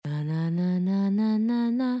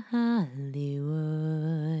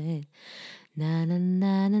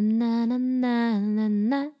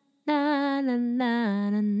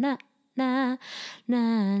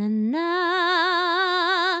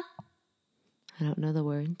I don't know the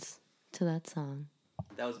words to that song.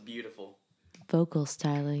 That was beautiful. Vocal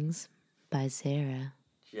stylings by Zara.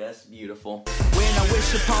 Just beautiful. When I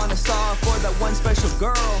wish upon a star for that one special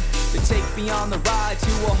girl to take me on the ride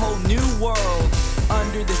to a whole new world.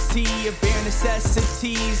 Under the sea of bare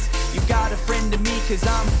necessities, you got a friend to me cause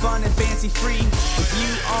I'm fun and fancy free. With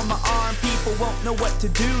you on my arm, people won't know what to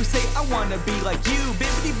do. Say I wanna be like you,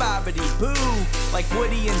 bibbidi bobbidi boo. Like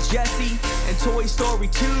Woody and Jesse and Toy Story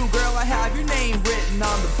 2. Girl, I have your name written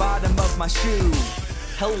on the bottom of my shoe.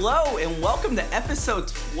 Hello and welcome to episode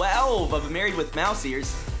 12 of Married with Mouse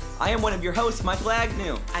Ears. I am one of your hosts, Michael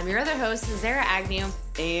Agnew. I'm your other host, Zara Agnew.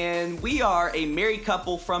 And we are a married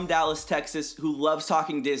couple from Dallas, Texas, who loves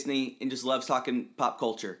talking Disney and just loves talking pop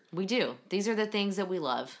culture. We do. These are the things that we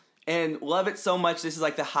love. And love it so much. This is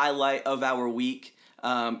like the highlight of our week.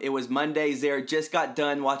 It was Monday. Zara just got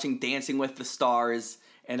done watching Dancing with the Stars.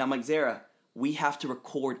 And I'm like, Zara, we have to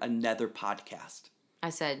record another podcast.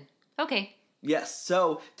 I said, okay. Yes.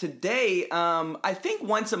 So today, I think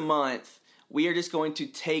once a month, we are just going to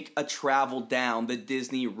take a travel down the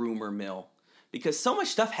Disney rumor mill. Because so much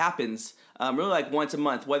stuff happens, really like once a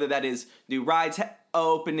month, whether that is new rides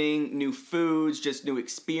opening, new foods, just new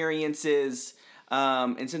experiences.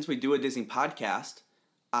 And since we do a Disney podcast,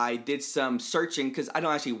 I did some searching because I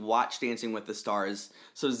don't actually watch Dancing with the Stars.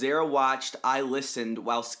 So Zara watched, I listened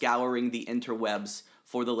while scouring the interwebs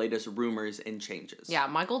for the latest rumors and changes. Yeah,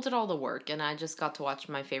 Michael did all the work, and I just got to watch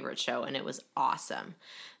my favorite show, and it was awesome.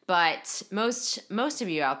 But most of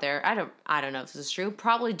you out there, I don't know if this is true,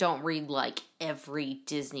 probably don't read like every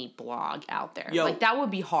Disney blog out there. Yo, like that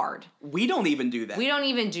would be hard. We don't even do that. We don't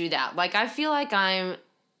even do that. Like I feel like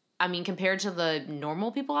compared to the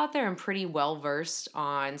normal people out there, I'm pretty well versed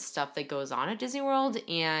on stuff that goes on at Disney World,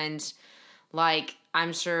 and like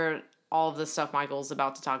I'm sure all of the stuff Michael's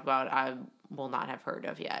about to talk about, I will not have heard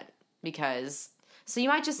of yet. So you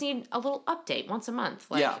might just need a little update once a month,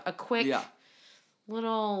 like a quick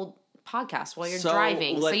little podcast while you're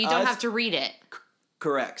driving, so you don't have to read it.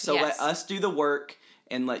 Correct. So let us do the work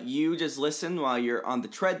and let you just listen while you're on the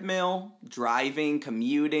treadmill, driving,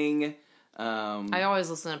 commuting. I always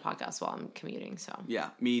listen to podcasts while I'm commuting, so. Yeah,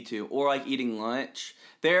 me too. Or like eating lunch.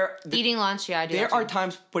 Eating lunch, I do. There are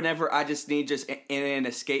times whenever I just need an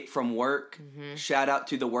escape from work. Mm-hmm. Shout out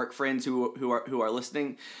to the work friends who are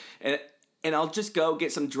listening. And I'll just go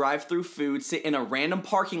get some drive-through food, sit in a random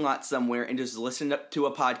parking lot somewhere, and just listen to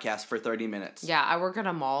a podcast for 30 minutes. Yeah, I work at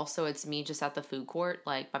a mall, so it's me just at the food court,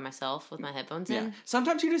 like by myself with my headphones in.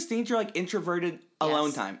 Sometimes you just need your like introverted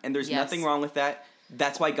alone time, and there's nothing wrong with that.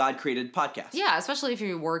 That's why God created podcasts. Yeah, especially if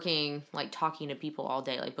you're working, like talking to people all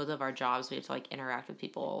day. Like both of our jobs, we have to like interact with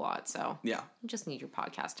people a lot. So you just need your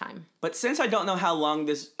podcast time. But since I don't know how long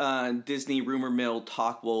this Disney rumor mill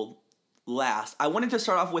talk will last, I wanted to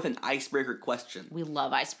start off with an icebreaker question. We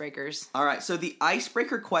love icebreakers. All right, so the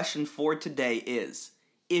icebreaker question for today is,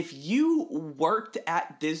 if you worked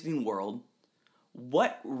at Disney World,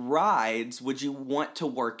 what rides would you want to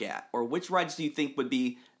work at? Or which rides do you think would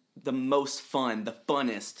be the most fun, the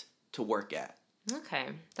funnest to work at? Okay,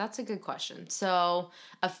 that's a good question. So,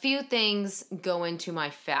 a few things go into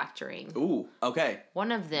my factoring. Ooh, okay.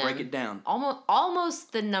 One of them... Break it down.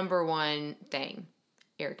 Almost the number one thing.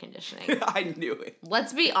 Air conditioning. I knew it.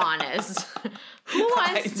 Let's be honest. Who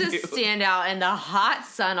wants to stand out in the hot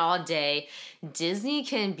sun all day? Disney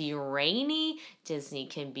can be rainy. Disney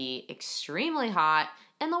can be extremely hot.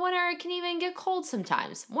 In the winter, it can even get cold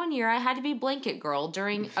sometimes. One year, I had to be blanket girl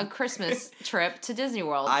during a Christmas trip to Disney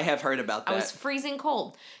World. I have heard about that. I was freezing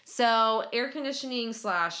cold. So, air conditioning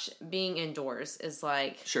 / being indoors is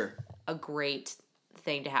like a great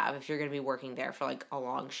thing to have if you're going to be working there for like a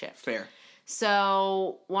long shift. Fair.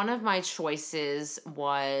 So, one of my choices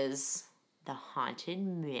was the Haunted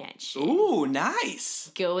Mansion. Ooh,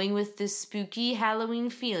 nice. Going with the spooky Halloween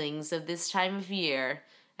feelings of this time of year,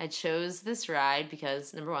 I chose this ride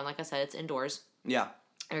because, number one, like I said, it's indoors. Yeah.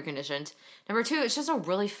 Air conditioned. Number two, it's just a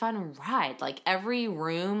really fun ride. Like, every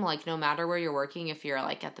room, like, no matter where you're working, if you're,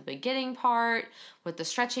 like, at the beginning part with the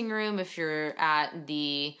stretching room, if you're at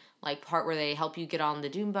the, like, part where they help you get on the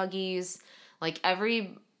dune buggies, like,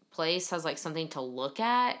 every place has like something to look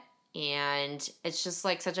at, and it's just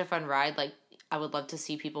like such a fun ride. Like I would love to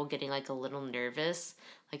see people getting like a little nervous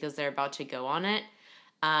like as they're about to go on it,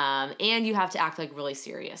 and you have to act like really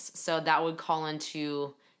serious, so that would call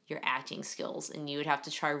into your acting skills, and you would have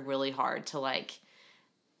to try really hard to like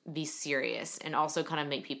be serious and also kind of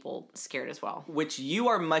make people scared as well. Which you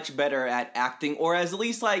are much better at acting, or at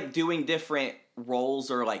least like doing different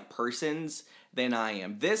roles or like persons than I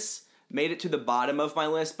am. This made it to the bottom of my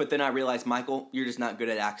list, but then I realized, Michael, you're just not good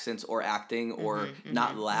at accents or acting or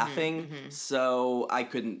not laughing, so I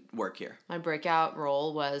couldn't work here. My breakout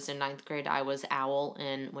role was in 9th grade. I was Owl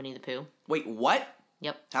in Winnie the Pooh. Wait, what?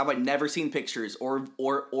 Yep. How have I never seen pictures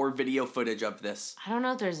or video footage of this? I don't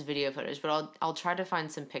know if there's video footage, but I'll try to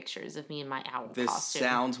find some pictures of me in my owl This costume.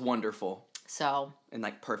 sounds wonderful. So. And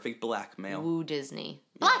like perfect blackmail. Woo Disney.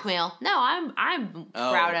 Blackmail? No, I'm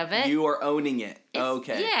proud of it. You are owning it.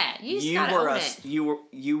 Okay. Yeah, you just gotta own it.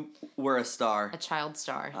 You were a star. A child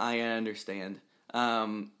star. I understand.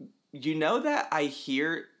 You know that I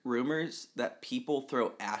hear rumors that people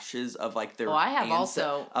throw ashes of like their I have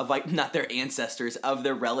also of like not their ancestors, of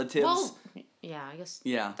their relatives. Well, yeah, I guess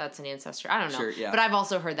that's an ancestor. I don't know. Sure, yeah. But I've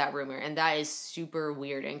also heard that rumor, and that is super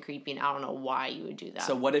weird and creepy, and I don't know why you would do that.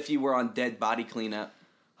 So what if you were on dead body cleanup?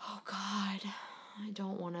 Oh, God. I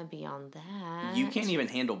don't want to be on that. You can't even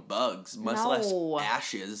handle bugs, much less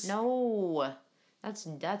ashes. No.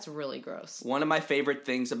 That's really gross. One of my favorite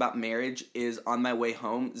things about marriage is on my way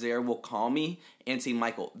home, Zara will call me and say,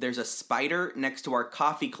 Michael, there's a spider next to our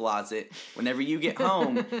coffee closet. Whenever you get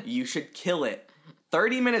home, you should kill it.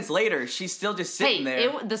 30 minutes later, she's still just sitting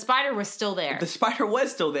there. The spider was still there. The spider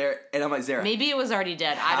was still there, and I'm like, Zara. Maybe it was already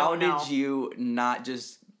dead. I don't know. How did you not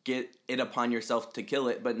just get it upon yourself to kill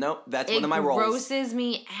it? But no, that's one of my roles. It grosses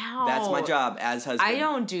me out. That's my job as husband. I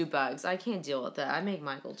don't do bugs. I can't deal with that. I make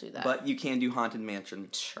Michael do that. But you can do Haunted Mansion.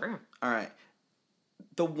 Sure. All right.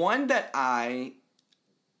 The one that I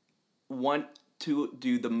want to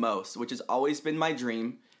do the most, which has always been my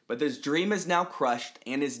dream, but this dream is now crushed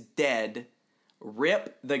and is dead.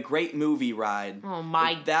 Rip the Great Movie Ride. Oh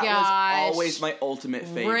my god. That was always my ultimate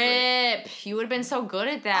favorite. Rip. You would have been so good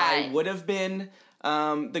at that. I would have been.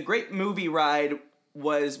 The Great Movie Ride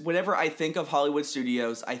was, whenever I think of Hollywood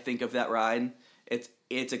Studios, I think of that ride.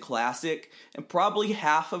 It's a classic, and probably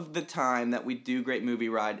half of the time that we do Great Movie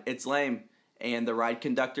Ride, it's lame, and the ride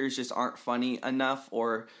conductors just aren't funny enough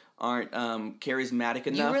or aren't charismatic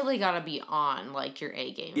enough. You really gotta be on, like, your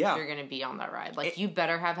A game if you're gonna be on that ride. Like, you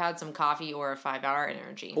better have had some coffee or a 5-hour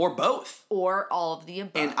energy. Or both. Or all of the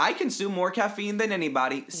above. And I consume more caffeine than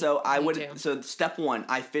anybody, so so step one,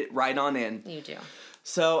 I fit right on in. You do.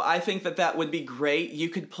 So I think that would be great. You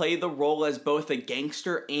could play the role as both a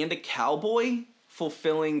gangster and a cowboy,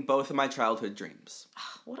 fulfilling both of my childhood dreams.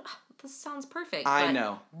 This sounds perfect. I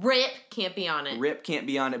know. Rip can't be on it. Rip can't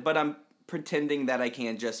be on it, but I'm pretending that I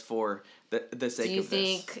can just for the sake of this. Do you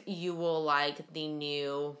think you will like the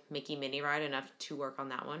new Mickey Minnie ride enough to work on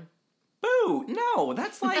that one? Boo! No,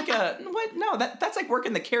 that's like what? No, that's like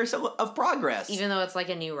working the carousel of progress. Even though it's like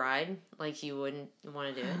a new ride, like you wouldn't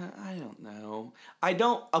want to do it. I don't know. I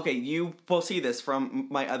don't. Okay, you will see this from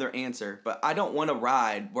my other answer, but I don't want a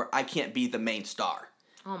ride where I can't be the main star.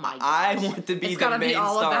 Oh my gosh. I want to be the main be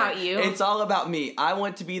all star. About you. It's all about me. I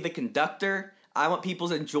want to be the conductor. I want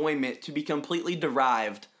people's enjoyment to be completely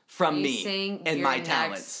derived from me and my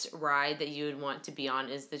talents. Next ride that you would want to be on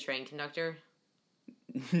is the train conductor?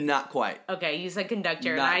 Not quite. Okay, you said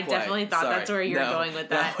conductor, and I definitely thought that's where you were going with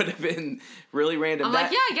that. That would have been really random. I'm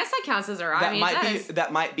like, yeah, I guess that counts as a ride.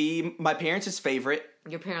 That might be my parents' favorite.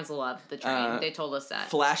 Your parents love the train. They told us that.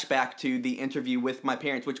 Flashback to the interview with my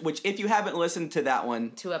parents, which if you haven't listened to that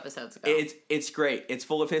one, 2 episodes ago, it's great. It's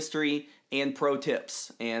full of history and pro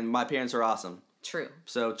tips, and my parents are awesome. True.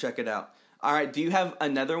 So check it out. All right, do you have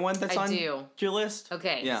another one that's on your list?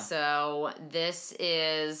 Okay, yeah. So this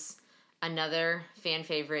is another fan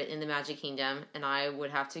favorite in the Magic Kingdom, and I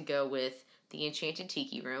would have to go with the Enchanted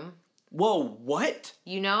Tiki Room. Whoa, what?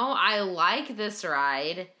 You know, I like this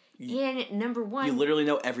ride. And number one, you literally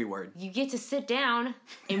know every word. You get to sit down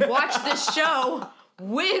and watch this show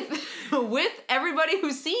with everybody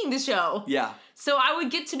who's seeing the show. Yeah. So I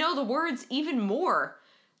would get to know the words even more.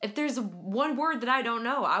 If there's one word that I don't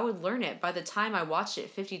know, I would learn it by the time I watched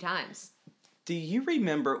it 50 times. Do you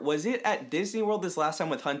remember, was it at Disney World this last time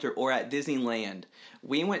with Hunter or at Disneyland?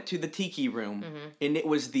 We went to the Tiki Room, and it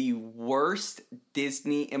was the worst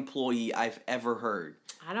Disney employee I've ever heard.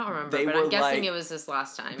 I don't remember, but I'm guessing it was this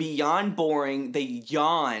last time. Beyond boring, they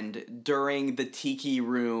yawned during the Tiki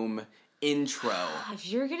Room intro. If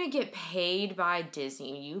you're going to get paid by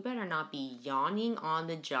Disney, you better not be yawning on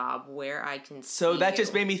the job where I can see So that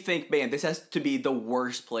just made me think, man, this has to be the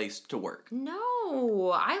worst place to work.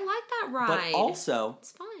 No, I like that ride. But also,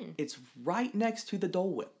 it's fun. It's right next to the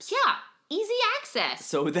Dole Whips. Yeah, easy access.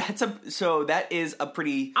 So that is a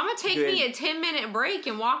pretty I'm going to take me a 10-minute break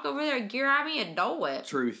and walk over there and grab me a Dole Whip.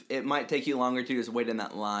 Truth. It might take you longer to just wait in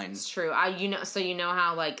that line. It's true. So you know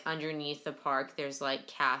how like underneath the park there's like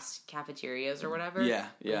cafeterias or whatever? Yeah.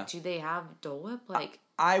 Like, do they have Dole Whip? Like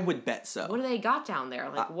I would bet so. What do they got down there?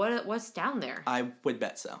 Like, what's down there? I would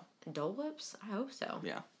bet so. Dole Whips? I hope so.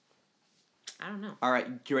 Yeah. I don't know. All right,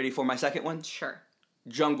 you ready for my second one? Sure.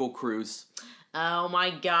 Jungle Cruise. Oh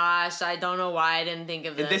my gosh, I don't know why I didn't think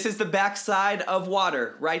of this. This is the backside of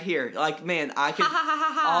water right here. Like, man, I could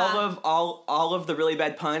all of the really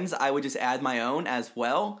bad puns, I would just add my own as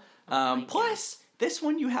well. Plus, this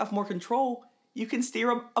one you have more control. You can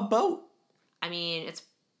steer a boat. I mean, it's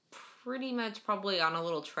pretty much probably on a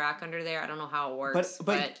little track under there. I don't know how it works.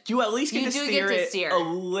 But you at least get to steer a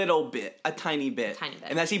little bit, a tiny bit.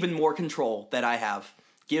 And that's even more control that I have.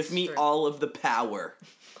 Give me all of the power.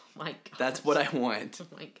 Oh my god. That's what I want.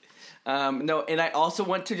 Oh my god. No, and I also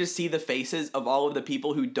want to just see the faces of all of the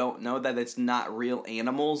people who don't know that it's not real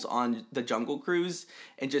animals on the Jungle Cruise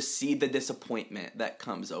and just see the disappointment that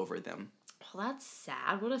comes over them. Well, that's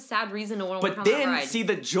sad. What a sad reason to want to work on But that ride. then see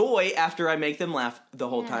the joy after I make them laugh the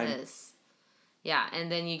whole time. Yeah,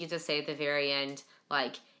 and then you get to say at the very end,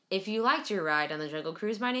 like, if you liked your ride on the Jungle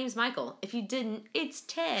Cruise, my name's Michael. If you didn't, it's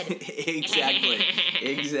Ted.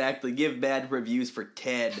 Exactly. Give bad reviews for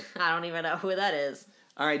Ted. I don't even know who that is.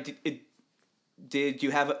 All right, did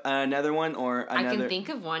you have another one or another? I can think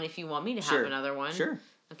of one if you want me to have another one. Sure.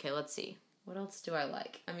 Okay, let's see. What else do I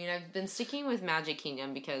like? I mean, I've been sticking with Magic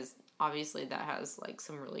Kingdom because obviously that has like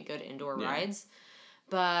some really good indoor rides.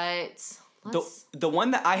 But the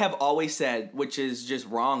one that I have always said, which is just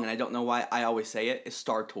wrong, and I don't know why I always say it, is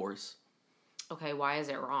Star Tours. Okay, why is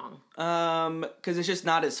it wrong? Because it's just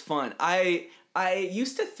not as fun. I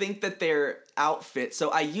used to think that their outfits, so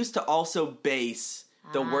I used to also base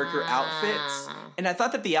the worker outfits, and I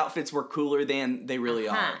thought that the outfits were cooler than they really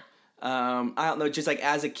are. I don't know, just like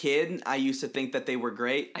as a kid, I used to think that they were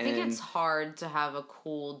great. I think it's hard to have a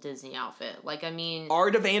cool Disney outfit. Like, I mean...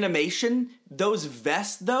 Art of Animation, those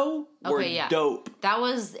vests, though, were dope. That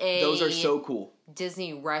was Those are so cool.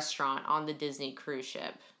 Disney restaurant on the Disney cruise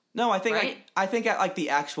ship. No, I think I think at like the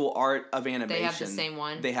actual Art of Animation... They have the same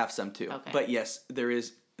one? They have some, too. Okay. But yes, there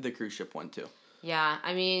is the cruise ship one, too. Yeah,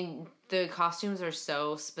 I mean, the costumes are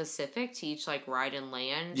so specific to each, like, ride and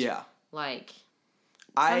land. Yeah. Like...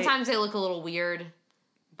 Sometimes they look a little weird,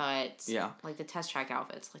 but like the test track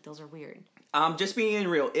outfits, like those are weird. Just being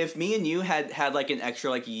real, if me and you had like an extra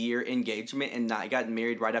like year engagement and not gotten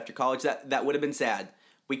married right after college, that would have been sad.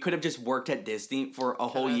 We could have just worked at Disney for a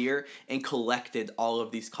whole year and collected all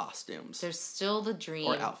of these costumes. There's still the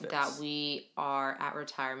dream that we are at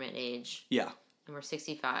retirement age. Yeah. And we're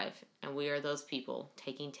 65, and we are those people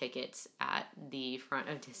taking tickets at the front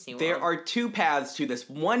of Disney World. There are two paths to this.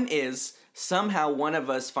 One is somehow one of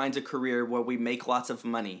us finds a career where we make lots of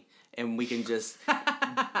money and we can just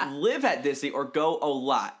live at Disney or go a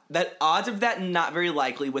lot. That odds of that not very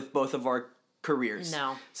likely with both of our careers.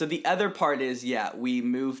 No. So the other part is, we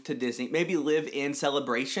move to Disney, maybe live in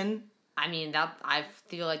Celebration. I mean, that I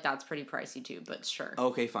feel like that's pretty pricey too, but sure.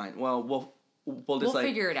 Okay, fine. Well, we'll just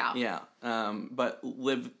figure it out. Yeah. But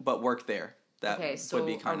work there. That would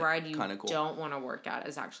be kind of cool. A ride you don't want to work at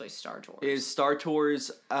is actually Star Tours. Is Star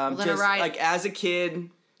Tours like as a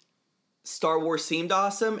kid, Star Wars seemed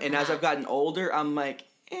awesome, and as I've gotten older, I'm like,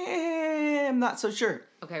 I'm not so sure.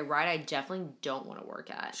 Okay, ride I definitely don't want to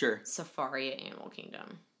work at. Sure. Safari at Animal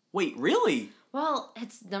Kingdom. Wait, really? Well,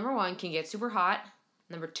 it's number one, can get super hot.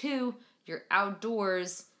 Number two, you're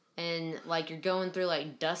outdoors. And, like, you're going through,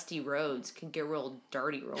 like, dusty roads. Can get real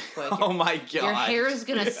dirty real quick. Oh, my God. Your hair is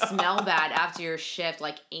going to smell bad after your shift,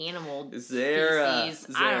 like animal Zara.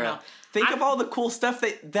 feces. I don't know. Think of all the cool stuff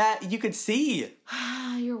that you could see.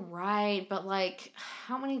 You're right. But, like,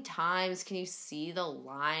 how many times can you see the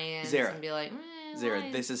lions and be like,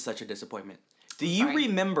 Zara, this is such a disappointment. Do you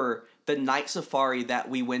remember the night safari that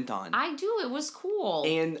we went on? I do. It was cool.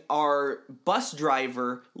 And our bus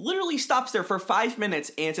driver literally stops there for 5 minutes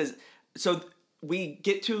and says, so we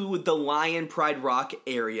get to the Lion Pride Rock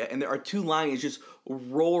area, and there are two lions just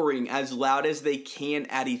roaring as loud as they can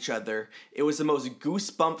at each other. It was the most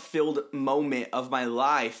goosebump-filled moment of my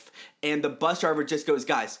life. And the bus driver just goes,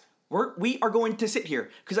 guys, we are going to sit here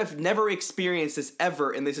because I've never experienced this ever,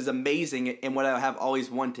 and this is amazing and what I have always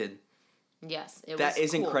wanted. Yes, that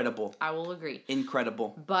is cool. Incredible. I will agree.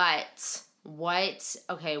 Incredible. But what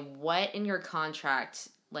in your contract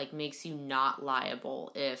like makes you not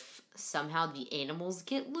liable if somehow the animals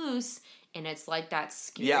get loose and it's like that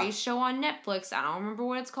scary show on Netflix? I don't remember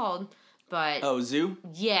what it's called, but Zoo?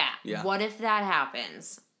 Yeah. What if that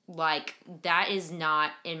happens? Like, that is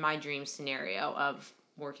not in my dream scenario of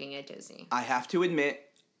working at Disney. I have to admit,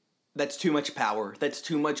 that's too much power. That's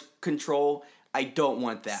too much control. I don't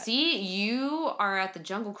want that. See, you are at the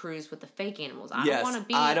Jungle Cruise with the fake animals. I don't want to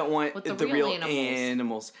be. I don't want with the real animals.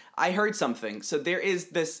 animals. I heard something. So there is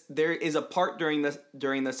a part during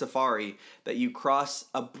the safari that you cross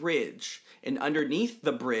a bridge, and underneath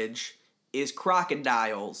the bridge is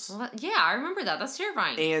crocodiles. Well, yeah, I remember that. That's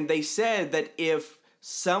terrifying. And they said that if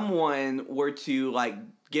someone were to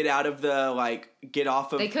get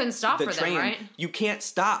off of they couldn't stop the for train, them, right? you can't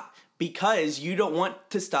stop because you don't want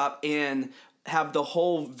to stop and have the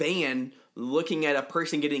whole van looking at a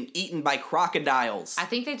person getting eaten by crocodiles. I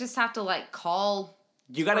think they just have to call.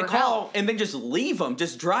 You got to call help. and then just leave them.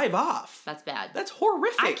 Just drive off. That's bad. That's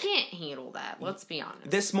horrific. I can't handle that. Let's be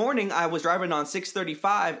honest. This morning, I was driving on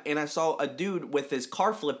 635, and I saw a dude with his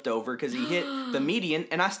car flipped over because he hit the median,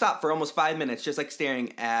 and I stopped for almost 5 minutes just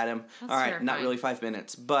staring at him. That's all right, terrifying. not really 5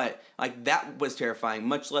 minutes, but that was terrifying,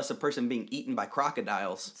 much less a person being eaten by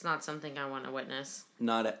crocodiles. It's not something I want to witness.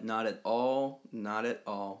 Not at all. Not at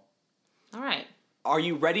all. All right. Are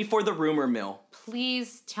you ready for the rumor mill?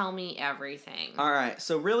 Please tell me everything. All right.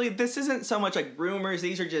 So really, this isn't so much rumors.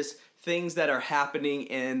 These are just things that are happening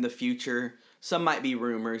in the future. Some might be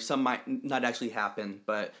rumors. Some might not actually happen.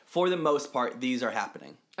 But for the most part, these are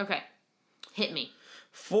happening. Okay. Hit me.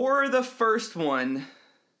 For the first one,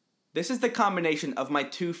 this is the combination of my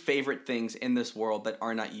two favorite things in this world that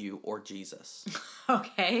are not you or Jesus.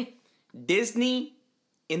 Okay. Disney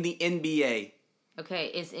and the NBA. Okay,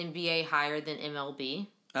 is NBA higher than MLB?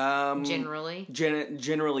 Generally?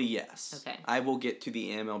 Generally, yes. Okay. I will get to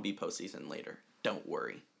the MLB postseason later. Don't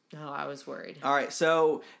worry. Oh, I was worried. All right,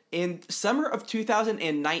 so in summer of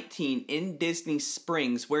 2019 in Disney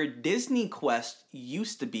Springs, where Disney Quest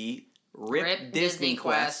used to be, RIP Disney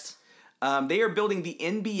Quest, they are building the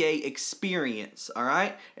NBA experience, all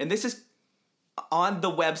right? And this is on the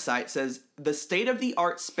website, says the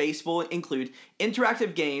state-of-the-art space will include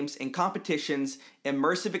interactive games and competitions,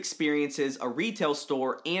 immersive experiences, a retail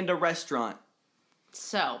store, and a restaurant.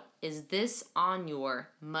 So, is this on your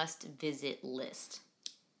must-visit list?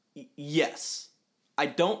 Yes. I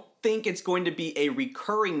don't think it's going to be a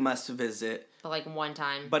recurring must-visit. But one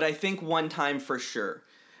time? But I think one time for sure.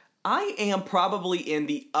 I am probably in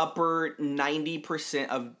the upper 90%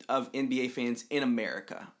 of NBA fans in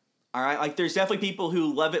America. All right? There's definitely people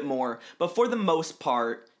who love it more. But for the most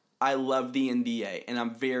part, I love the NBA. And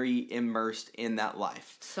I'm very immersed in that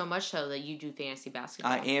life. So much so that you do fantasy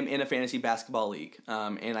basketball. I am in a fantasy basketball league.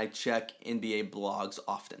 And I check NBA blogs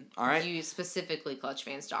often. All right? You specifically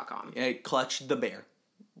clutchfans.com. Clutch the Bear.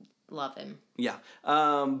 Love him. Yeah.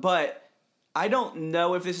 But I don't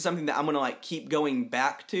know if this is something that I'm going to keep going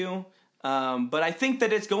back to. But I think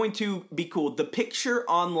that it's going to be cool. The picture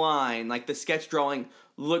online, the sketch drawing,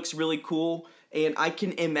 looks really cool. And I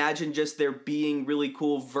can imagine just there being really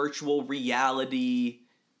cool virtual reality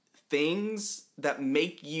things that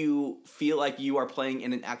make you feel like you are playing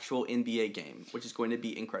in an actual NBA game, which is going to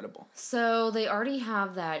be incredible. So they already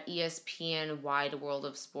have that ESPN Wide World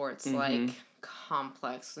of Sports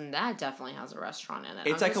complex, and that definitely has a restaurant in it.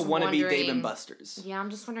 It's like a wannabe Dave & Buster's. Yeah,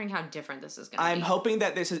 I'm just wondering how different this is going to be. I'm hoping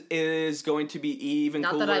that this is going to be even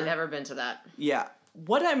cooler. Not that I've ever been to that. Yeah.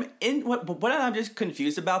 What I'm just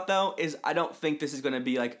confused about though is I don't think this is going to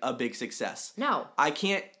be a big success. No. I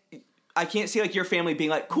can't see your family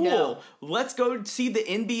being cool, No. Let's go see the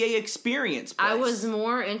NBA experience place. I was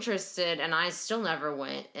more interested, and I still never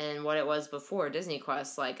went, in what it was before Disney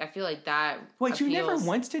Quest. I feel like that Wait, appeals... you never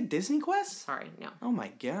went to Disney Quest? Sorry, no. Oh my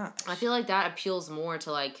gosh. I feel like that appeals more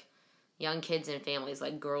to, young kids and families.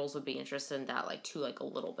 Girls would be interested in that, too, a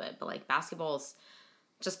little bit. But, basketball is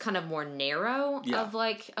just kind of more narrow of,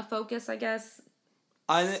 a focus, I guess.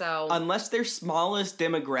 Unless their smallest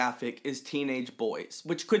demographic is teenage boys,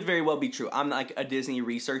 which could very well be true. I'm not a Disney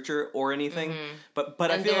researcher or anything, but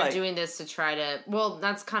I feel they're doing this to try to. Well,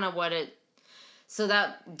 that's kind of what it. So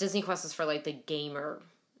that Disney Quest is for the gamer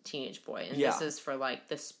teenage boy, and this is for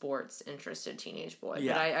the sports interested teenage boy.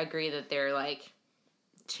 Yeah. But I agree that they're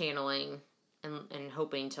channeling and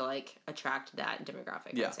hoping to attract that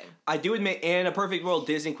demographic. Yeah, I'd say. I do admit, in a perfect world,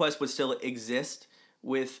 Disney Quest would still exist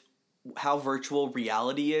with how virtual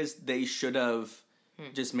reality is. They should have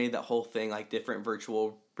just made that whole thing different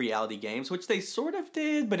virtual reality games, which they sort of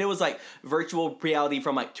did, but it was virtual reality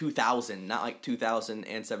from 2000, not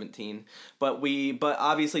 2017. But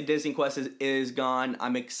obviously Disney Quest is gone.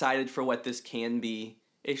 I'm excited for what this can be.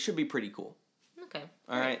 It should be pretty cool. Okay.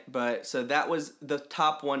 All right, but so that was the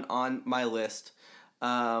top one on my list.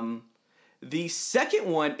 The second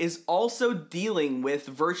one is also dealing with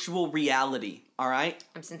virtual reality, all right?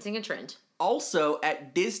 I'm sensing a trend. Also,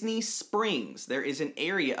 at Disney Springs, there is an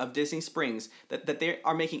area of Disney Springs that they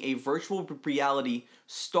are making a virtual reality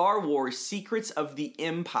Star Wars Secrets of the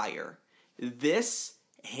Empire. This,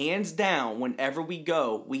 hands down, whenever we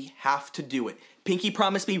go, we have to do it. Pinky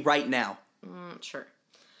promise me right now. Sure.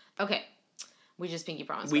 Okay. We just pinky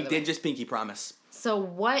promised. We did just pinky promise. So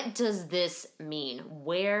what does this mean?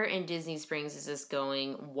 Where in Disney Springs is this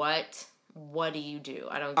going? What do you do?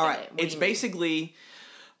 I don't get it. It's basically...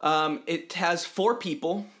 it has 4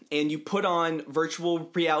 people, and you put on virtual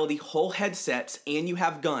reality whole headsets, and you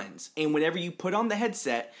have guns. And whenever you put on the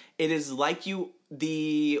headset, it is like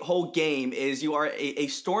the whole game is you are a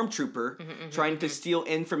stormtrooper trying to steal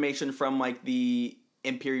information from, like, the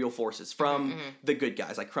Imperial forces, from the good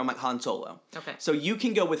guys, like from Han Solo. Okay. So you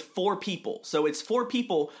can go with 4 people. So it's 4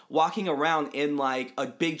 people walking around in, like, a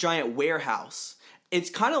big giant warehouse. It's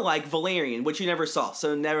kind of like Valerian, which you never saw,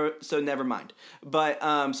 so never mind. But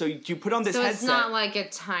so you put on this headset. So it's not like a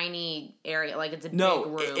tiny area, like it's a big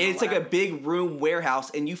room. No, it's like a big room warehouse,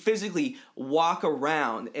 and you physically walk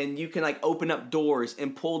around, and you can, like, open up doors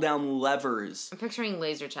and pull down levers. I'm picturing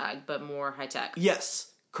laser tag, but more high tech.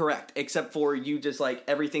 Yes, correct. Except for you just, like,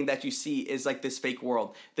 everything that you see is like this fake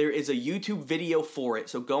world. There is a YouTube video for it,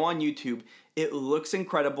 so go on YouTube. It looks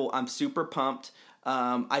incredible. I'm super pumped.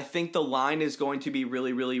 I think the line is going to be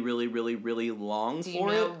really, really, really, really, really long for it. Do you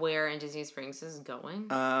know where in Disney Springs this is going?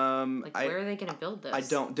 Where are they going to build this? I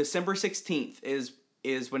don't. December 16th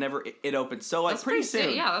is whenever it opens. So, like, that's pretty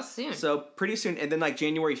soon. Yeah, that's soon. So, pretty soon. And then, like,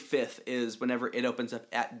 January 5th is whenever it opens up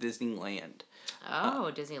at Disneyland.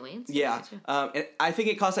 Oh, Disneyland? Yeah. And I think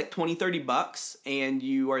it costs, like, $20-$30, and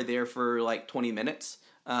you are there for, like, 20 minutes.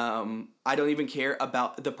 I don't even care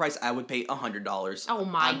about the price. I would pay $100. Oh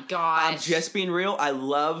my gosh. I'm just being real. I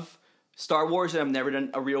love Star Wars, and I've never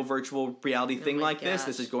done a real virtual reality thing like this.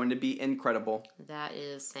 This is going to be incredible. That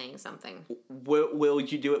is saying something. Will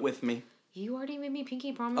you do it with me? You already made me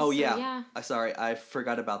pinky promise. Oh, yeah. So yeah. Sorry, I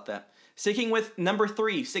forgot about that. Sticking with number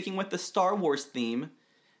 3, sticking with the Star Wars theme,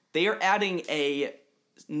 they are adding a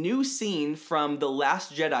new scene from The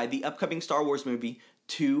Last Jedi, the upcoming Star Wars movie,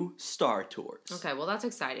 to Star Tours. Okay, well, that's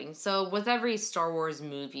exciting. So with every Star Wars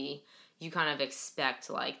movie, you kind of expect,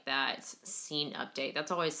 like, that scene update.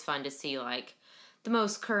 That's always fun to see, like, the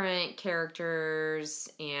most current characters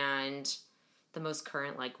and the most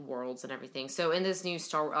current, like, worlds and everything. So in this new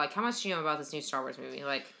Star Wars, like, how much do you know about this new Star Wars movie?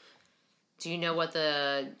 Like, do you know what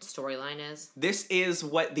the storyline is? This is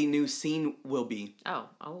what the new scene will be. Oh,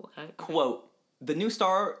 okay. Quote, the new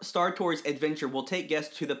Star Tours adventure will take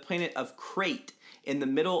guests to the planet of Crate in the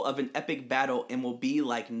middle of an epic battle and will be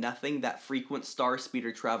like nothing that frequent Star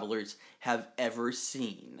Speeder travelers have ever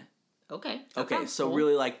seen. Okay. So cool.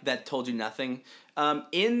 Really, like, that told you nothing.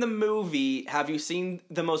 In the movie, have you seen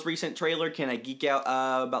the most recent trailer? Can I geek out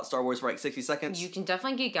about Star Wars for like 60 seconds? You can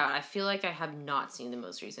definitely geek out. I feel like I have not seen the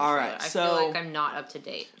most recent trailer. Alright, I feel like I'm not up to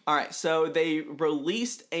date. Alright, so they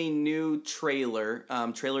released a new trailer,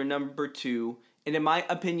 trailer number 2, and in my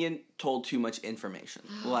opinion, told too much information.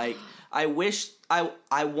 Like, I wish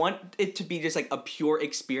I want it to be just like a pure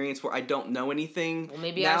experience where I don't know anything. Well,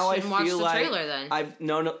 maybe I shouldn't watch the trailer then. I've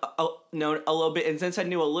known a little bit, and since I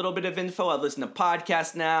knew a little bit of info, I've listened to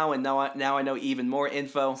podcasts now, and now I know even more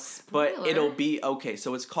info. Spoiler. But it'll be okay.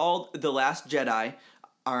 So it's called The Last Jedi.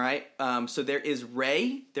 All right. So there is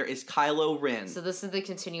Rey. There is Kylo Ren. So this is the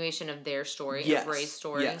continuation of their story, yes, of Rey's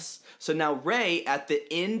story. Yes. So now Rey, at the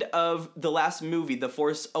end of the last movie, The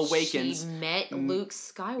Force Awakens, she met Luke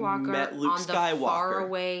Skywalker on the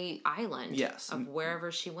faraway island. Yes. Of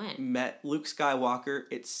wherever she went. Met Luke Skywalker.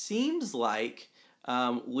 It seems like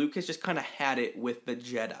Luke has just kind of had it with the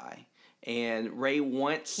Jedi, and Rey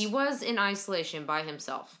wants. He was in isolation by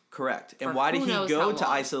himself. Correct. And why did he go to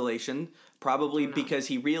isolation? Probably because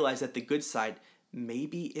he realized that the good side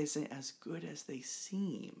maybe isn't as good as they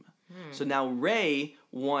seem. So now Rey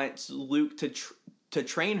wants Luke to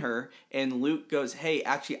train her, and Luke goes, hey,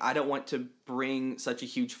 actually, I don't want to bring such a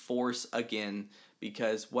huge force again,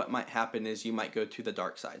 because what might happen is you might go to the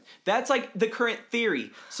dark side. That's like the current theory.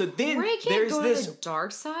 So then Rey can't go to the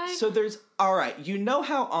dark side? So there's, all right, you know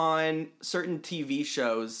how on certain TV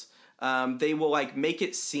shows, they will like make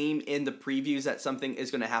it seem in the previews that something is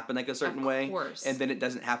going to happen like a certain way, and then it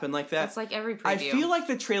doesn't happen like that. That's like every preview. I feel like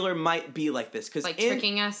the trailer might be like this, because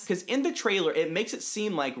tricking us. Because in the trailer, it makes it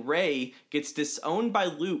seem like Rey gets disowned by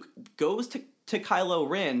Luke, goes to Kylo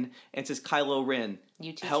Ren, and says, "Kylo Ren,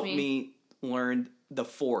 help me learn the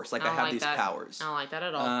Force. Like I have these powers." I don't like that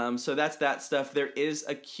at all. So that's that stuff. There is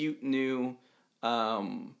a cute new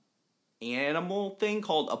animal thing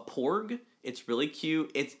called a porg. It's really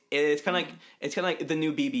cute. It's kind of like the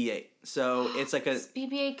new BB-8. So it's like a Is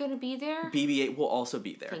BB-8 gonna be there? BB-8 will also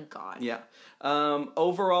be there. Thank God. Yeah.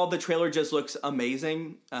 Overall, the trailer just looks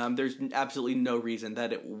amazing. There's absolutely no reason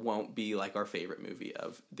that it won't be like our favorite movie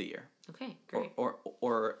of the year. Okay, great.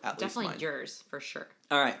 Or at Definitely least mine. yours for sure.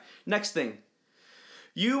 All right. Next thing.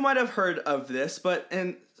 You might have heard of this,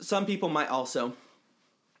 and some people might also.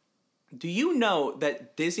 Do you know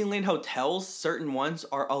that Disneyland hotels, certain ones,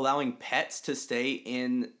 are allowing pets to stay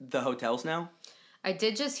in the hotels now? I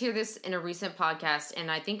did just hear this in a recent podcast,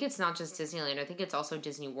 and I think it's not just Disneyland. I think it's also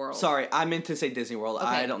Disney World. Sorry, I meant to say Disney World. Okay.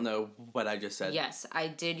 I don't know what I just said. Yes, I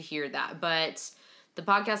did hear that. But the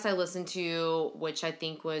podcast I listened to, which I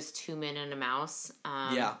think was Two Men and a Mouse,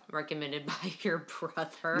 recommended by your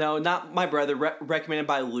brother. No, not my brother. Recommended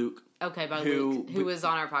by Luke. Okay, by Luke, who was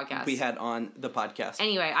on our podcast. We had on the podcast.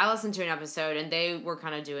 Anyway, I listened to an episode, and they were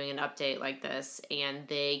kind of doing an update like this, and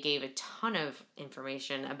they gave a ton of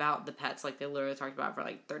information about the pets. Like, they literally talked about it for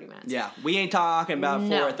like 30 minutes. Yeah, we ain't talking about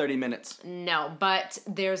No. 4 or 30 minutes. No, but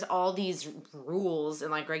there's all these rules and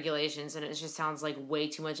like regulations, and it just sounds like way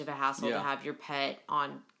too much of a hassle to have your pet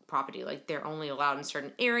on property. Like, they're only allowed in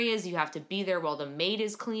certain areas. You have to be there while the maid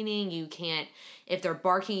is cleaning. You can't, if they're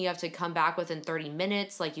barking, you have to come back within 30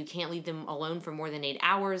 minutes. Like, you can't leave them alone for more than 8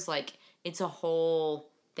 hours. Like, it's a whole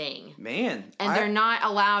thing. Man. And they're not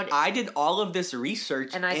allowed. I did all of this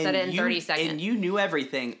research. And I said it in 30 seconds. And you knew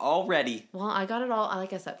everything already. Well, I got it all,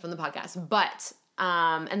 like I said, from the podcast. But,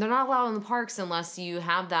 and they're not allowed in the parks unless you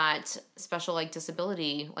have that special, like,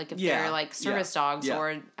 disability. Like, if they're, like, service dogs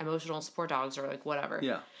or emotional support dogs or, like, whatever.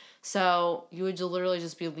 Yeah. So you would literally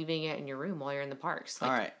just be leaving it in your room while you're in the parks.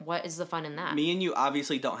 Like, all right. What is the fun in that? Me and you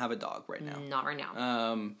obviously don't have a dog right now. Not right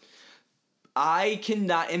now. I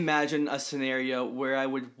cannot imagine a scenario where I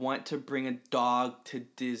would want to bring a dog to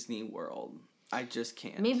Disney World. I just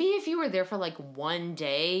can't. Maybe if you were there for like one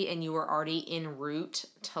day and you were already en route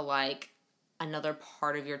to like another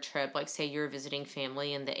part of your trip, like say you're visiting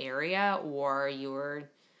family in the area, or you were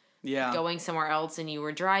going somewhere else and you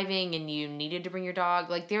were driving and you needed to bring your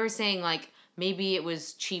dog. Like, they were saying like maybe it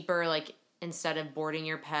was cheaper, like, instead of boarding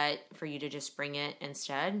your pet, for you to just bring it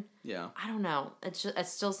instead. Yeah. I don't know. It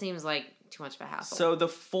still seems like too much of a hassle. So the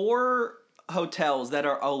 4 hotels that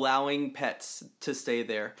are allowing pets to stay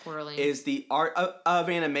there is the Art of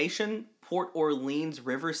Animation, Port Orleans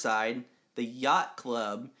Riverside, the Yacht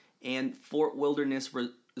Club, and Fort Wilderness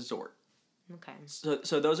Resort. Okay.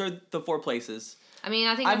 So those are the 4 places. I mean,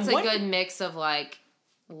 I think that's a good mix of like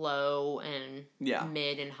low and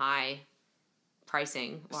mid and high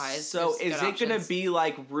pricing wise. So is it going to be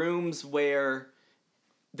like rooms where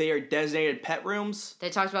they are designated pet rooms? They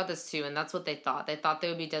talked about this too, and that's what they thought. They thought they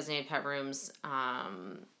would be designated pet rooms.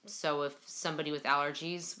 So if somebody with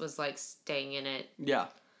allergies was like staying in it,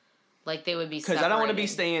 like they would be separated. Because I don't want to be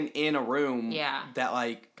staying in a room that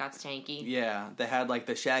like got stanky. Yeah, that had like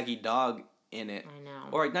the shaggy dog in it. I know.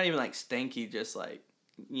 Or like not even like stanky, just like,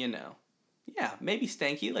 you know. Yeah, maybe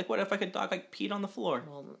stanky. Like, what if like a dog like peed on the floor?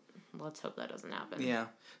 Well, let's hope that doesn't happen. Yeah.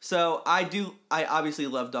 So I obviously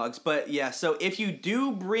love dogs, but yeah, so if you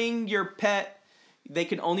do bring your pet, they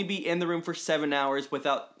can only be in the room for 7 hours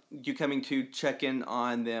without you coming to check in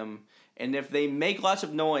on them. And if they make lots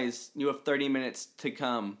of noise, you have 30 minutes to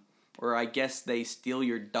come. Or I guess they steal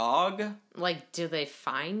your dog. Like, do they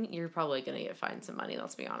fine? You're probably going to get fined some money,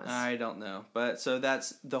 let's be honest. I don't know. But so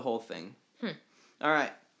that's the whole thing. All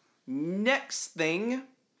right. Next thing.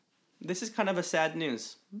 This is kind of a sad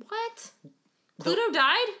news. What? Pluto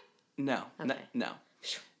died? No. Okay. No.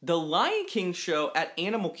 The Lion King show at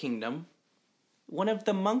Animal Kingdom, one of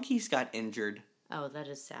the monkeys got injured. Oh, that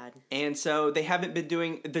is sad. And so they haven't been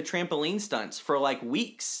doing the trampoline stunts for like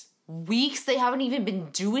weeks. Weeks? They haven't even been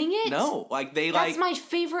doing it? No. Like they That's my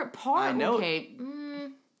favorite part. I know. Okay.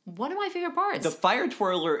 One of my favorite parts. The fire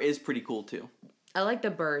twirler is pretty cool too. I like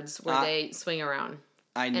the birds where they swing around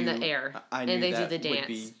in the air. I knew and they that do the dance. Would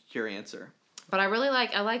be your answer. But I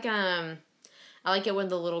like it when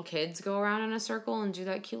the little kids go around in a circle and do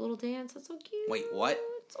that cute little dance. It's so cute. Wait, what?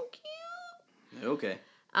 It's so cute. Okay.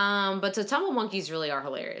 But the tumble monkeys really are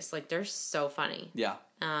hilarious. Like, they're so funny. Yeah.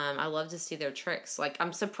 I love to see their tricks. Like,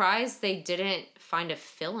 I'm surprised they didn't find a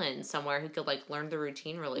fill-in somewhere who could, like, learn the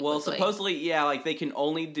routine really quickly. Well, supposedly, yeah, like, they can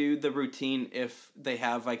only do the routine if they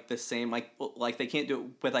have, like, the same, like they can't do it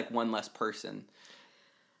with, like, one less person.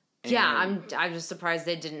 And yeah, I'm just surprised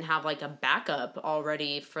they didn't have, like, a backup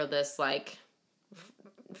already for this, like,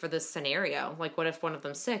 for this scenario. Like, what if one of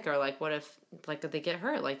them's sick? Or, like, what if, like, they get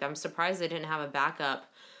hurt? Like, I'm surprised they didn't have a backup.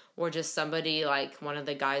 Or just somebody, like, one of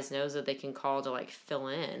the guys knows that they can call to, like, fill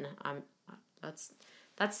in. That's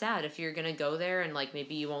That's sad if you're gonna go there and like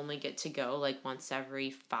maybe you only get to go like once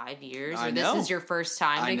every 5 years, I or know. this is your first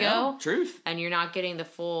time to know. go. Truth. And you're not getting the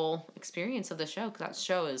full experience of the show, because that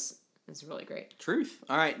show is really great. Truth.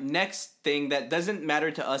 All right, next thing that doesn't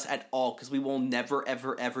matter to us at all, because we will never,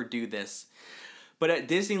 ever, ever do this. But at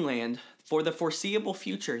Disneyland, for the foreseeable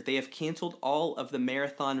future, they have canceled all of the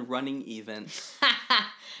marathon running events.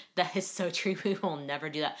 That is so true. We will never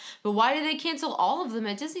do that. But why did they cancel all of them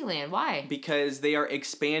at Disneyland? Why? Because they are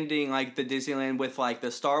expanding like the Disneyland with like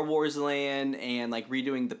the Star Wars land and like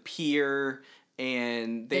redoing the pier,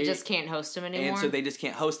 and They just can't host them anymore. and so they just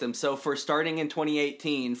can't host them. So for starting in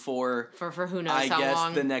 2018 for who knows I how guess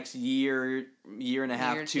long. the next year and a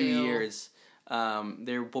half, Year or 2 two. years,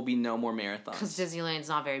 there will be no more marathons. Because Disneyland's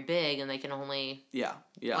not very big, and they can only Yeah.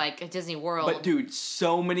 like at Disney World. But dude,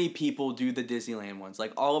 so many people do the Disneyland ones.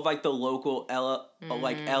 Like all of like the local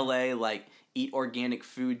like LA like eat organic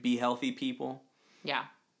food, be healthy people. yeah,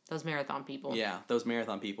 those marathon people. Yeah, those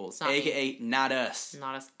marathon people, not me. aka not us.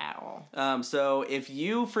 Not us at all. So if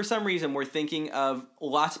you for some reason were thinking of,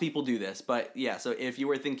 lots of people do this, but yeah, so if you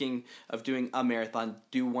were thinking of doing a marathon,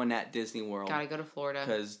 do one at Disney World. Gotta go to Florida.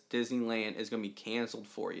 Because Disneyland is going to be canceled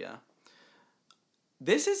for you.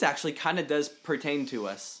 This is actually kind of does pertain to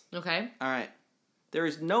us. Okay. All right. There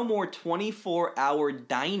is no more 24-hour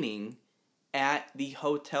dining at the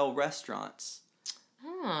hotel restaurants.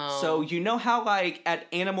 Oh. So you know how like at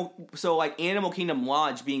Animal Kingdom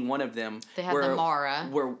Lodge being one of them, They have the Mara.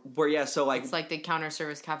 where yeah, so like It's like the counter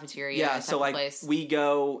service cafeteria. yeah, type so of like place. we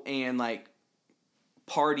go and like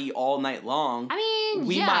party all night long. I mean,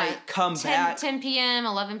 we yeah, might come 10, back. 10 p.m.,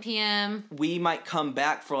 11 p.m. We might come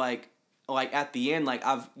back for like at the end, like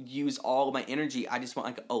I've used all of my energy. I just want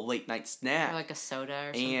like a late night snack. Or like a soda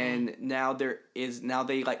or something. And now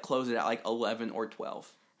they like close it at like 11 or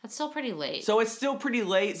 12. That's still pretty late. So it's still pretty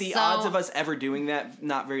late. The So- odds of us ever doing that,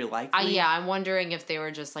 not very likely. Yeah, I'm wondering if they were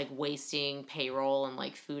just like wasting payroll and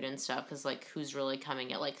like food and stuff, because like who's really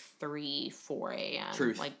coming at like 3, 4 a.m.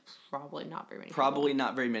 Truth. Like probably not very many. Probably people.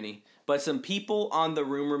 not very many. But some people on the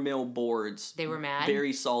rumor mill boards, They were mad.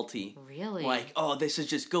 very salty. Really? Like, oh, this is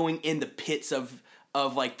just going in the pits of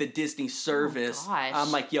like the Disney service. gosh.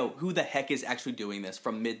 I'm like, yo, who the heck is actually doing this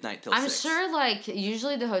from midnight till I'm 6? sure like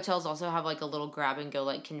usually the hotels also have like a little grab and go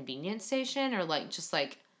like convenience station, or like just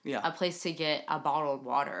like Yeah. a place to get a bottled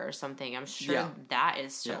water or something. I'm sure Yeah. that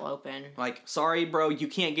is still Yeah. open. Like, sorry, bro, you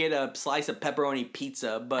can't get a slice of pepperoni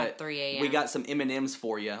pizza, but At 3 a.m. we got some M&Ms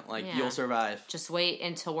for you. Like, Yeah. you'll survive. Just wait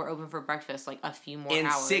until we're open for breakfast, like a few more In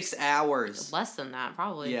hours. 6 hours. Less than that,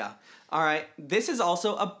 probably. Yeah. All right. This is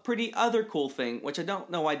also a pretty other cool thing, which I don't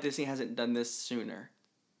know why Disney hasn't done this sooner.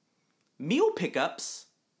 Meal pickups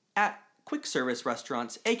at quick service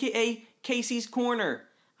restaurants, aka Casey's Corner.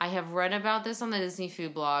 I have read about this on the Disney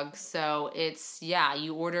food blog. So it's, yeah,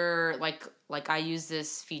 you order, like I use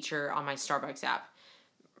this feature on my Starbucks app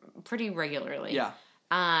pretty regularly. Yeah.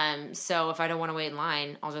 So if I don't want to wait in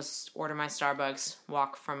line, I'll just order my Starbucks,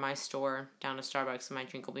 walk from my store down to Starbucks, and my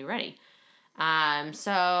drink will be ready.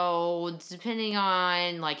 So depending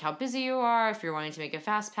on like how busy you are, if you're wanting to make a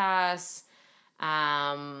fast pass,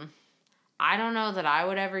 I don't know that I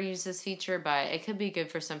would ever use this feature, but it could be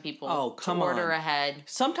good for some people. Oh, come to order on. ahead.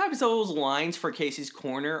 Sometimes those lines for Casey's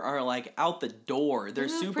Corner are like out the door. They're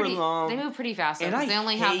They move super pretty- long. They move pretty fast, though, And because I they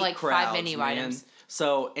only hate have like crowds, 5 menu man. items.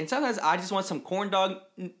 So, and sometimes I just want some corn dog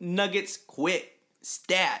nuggets quick.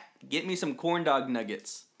 Stat. Get me some corn dog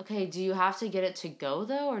nuggets. Okay, do you have to get it to go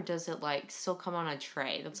though, or does it like still come on a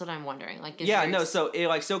tray? That's what I'm wondering. Like, is Yeah, yours- no, so it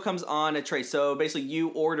like still comes on a tray. So basically you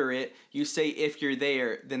order it, you say if you're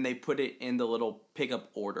there, then they put it in the little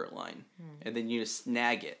pickup order line. And then you just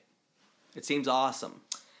snag it. It seems awesome.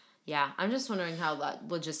 Yeah, I'm just wondering how that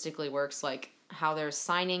logistically works, like how they're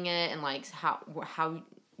signing it and like how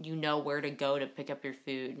you know where to go to pick up your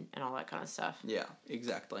food and all that kind of stuff. Yeah,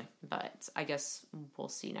 exactly. But I guess we'll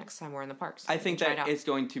see next time we're in the parks. I think Try it that out. it's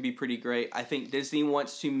going to be pretty great. I think Disney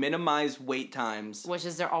wants to minimize wait times Which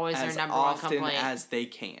is always their as number one often complaint. as they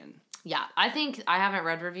can. Yeah, I think I haven't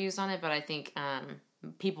read reviews on it, but I think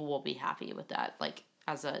people will be happy with that, like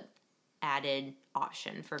as a added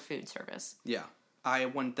option for food service. Yeah, I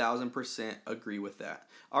 1000% agree with that.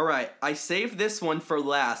 All right, I saved this one for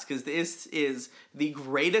last because this is the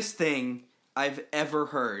greatest thing I've ever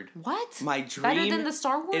heard. What? My dream Better than the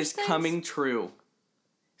Star Wars is things? coming true.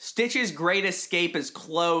 Stitch's Great Escape is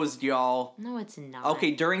closed, y'all. No, it's not.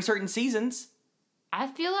 Okay, during certain seasons. I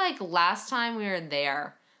feel like last time we were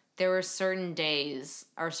there were certain days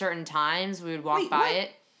or certain times we would walk Wait, by what?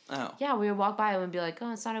 it. Oh. Yeah, we would walk by it and be like,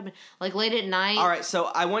 oh, it's not open. Like late at night. All right, so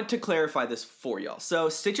I want to clarify this for y'all. So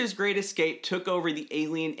Stitch's Great Escape took over the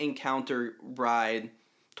Alien Encounter ride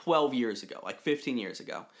 12 years ago, like 15 years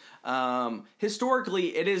ago.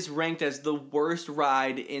 Historically, it is ranked as the worst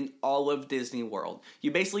ride in all of Disney World.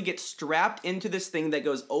 You basically get strapped into this thing that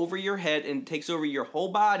goes over your head and takes over your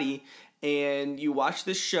whole body, and you watch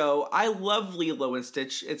this show. I love Lilo and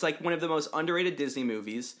Stitch. It's like one of the most underrated Disney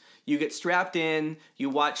movies. You get strapped in,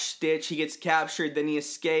 you watch Stitch, he gets captured, then he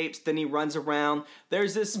escapes, then he runs around.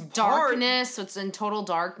 There's this darkness, it's in total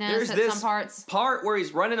darkness at some parts. Part where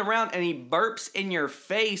he's running around and he burps in your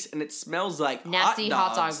face and it smells like nasty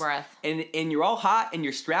hot dog breath. And you're all hot and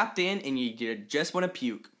you're strapped in and you just want to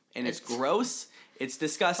puke. And it's gross. It's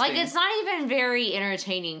disgusting. Like, it's not even very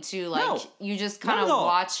entertaining, too. Like, no, you just kind of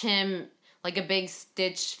watch him, like a big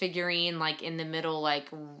Stitch figurine, like, in the middle,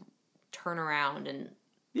 like, turn around and...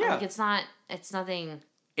 Yeah. Like, it's nothing...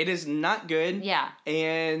 It is not good. Yeah.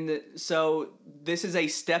 And so this is a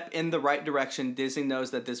step in the right direction. Disney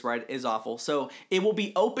knows that this ride is awful. So it will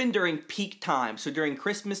be open during peak time. So during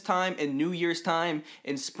Christmas time and New Year's time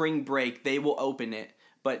and spring break, they will open it.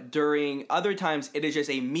 But during other times, it is just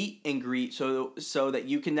a meet and greet so that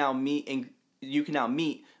you can now meet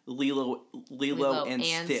Lilo and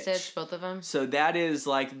Stitch, both of them. So that is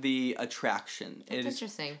like the attraction. That's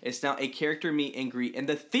interesting. It's now a character meet and greet, and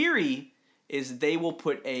the theory is they will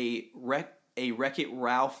put a Wreck-It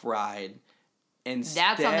Ralph ride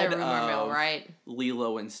instead that's on the rumor mill, right?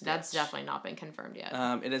 Lilo and Stitch. That's definitely not been confirmed yet.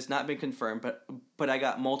 It has not been confirmed, but I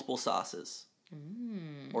got multiple sauces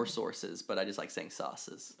or sources, but I just like saying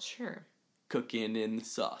sauces. Sure. Cooking in the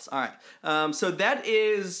sauce. All right. So that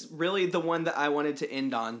is really the one that I wanted to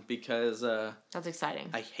end on because... that's exciting.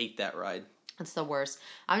 I hate that ride. It's the worst.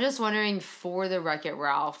 I'm just wondering, for the Wreck-It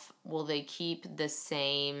Ralph, will they keep the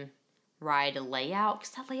same ride layout?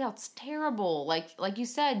 Because that layout's terrible. Like you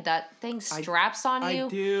said, that thing straps on you. I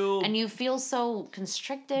do. And you feel so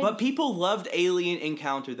constricted. But people loved Alien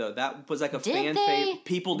Encounter, though. That was like a fan favorite.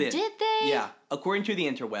 People did. Did they? Yeah. According to the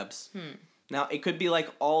interwebs. Now, it could be like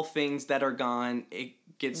all things that are gone. It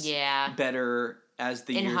gets better as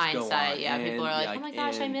the years go on. In hindsight, people are like, oh my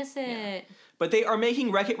gosh, I miss it. Yeah. But they are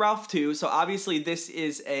making Wreck-It Ralph 2, so obviously this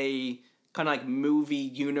is a kind of like movie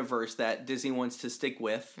universe that Disney wants to stick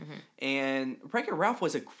with. And Wreck-It Ralph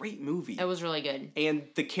was a great movie. It was really good. And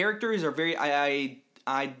the characters are very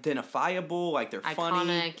identifiable, like they're funny.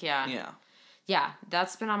 Iconic, yeah. Yeah,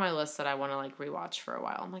 that's been on my list that I want to like rewatch for a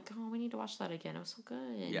while. I'm like, oh, we need to watch that again. It was so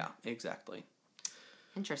good. Yeah, exactly.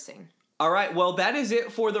 Interesting. All right, well, that is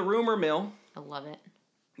it for the rumor mill. I love it.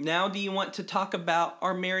 Now, do you want to talk about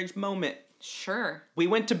our marriage moment? Sure. We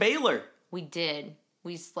went to Baylor. We did.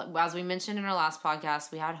 As we mentioned in our last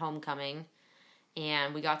podcast, we had homecoming,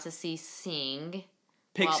 and we got to see Sing.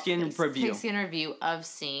 Pigskin review of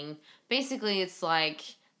Sing. Basically, it's like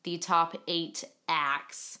the top 8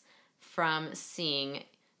 acts from Sing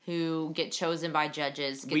who get chosen by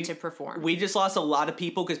judges to perform. We just lost a lot of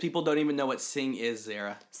people because people don't even know what Sing is,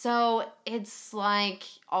 Zara. So it's like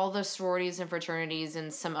all the sororities and fraternities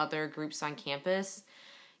and some other groups on campus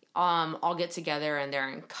all get together and they're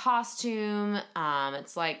in costume.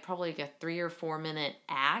 It's like probably like a 3 or 4 minute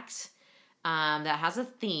act that has a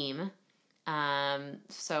theme.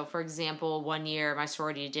 So for example, one year my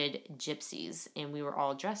sorority did gypsies and we were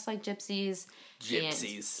all dressed like gypsies.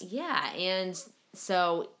 And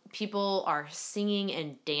so people are singing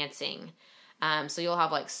and dancing. So you'll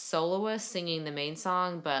have like soloists singing the main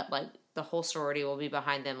song, but like the whole sorority will be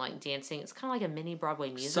behind them like dancing. It's kind of like a mini Broadway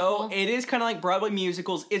musical. So it is kind of like Broadway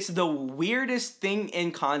musicals. It's the weirdest thing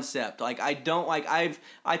in concept. Like I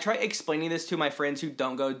try explaining this to my friends who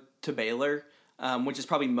don't go to Baylor. Which is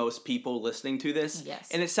probably most people listening to this. Yes.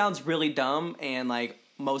 And it sounds really dumb, and like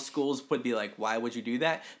most schools would be like, why would you do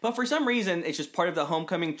that? But for some reason, it's just part of the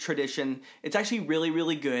homecoming tradition. It's actually really,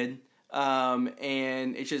 really good.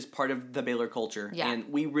 And it's just part of the Baylor culture. Yeah.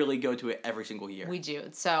 And we really go to it every single year. We do.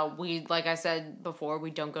 So we, like I said before, we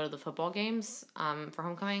don't go to the football games for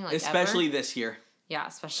homecoming. Like especially ever. this year. Yeah,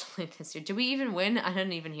 especially this year. Did we even win? I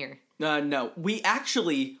didn't even hear. No. We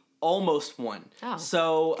actually almost won. Oh,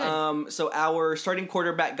 so our starting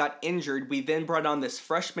quarterback got injured. We then brought on this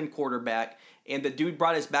freshman quarterback, and the dude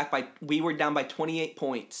brought us back we were down by 28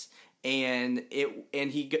 points. And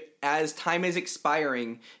he, as time is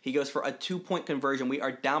expiring, he goes for a 2-point conversion. We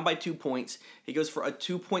are down by 2 points. He goes for a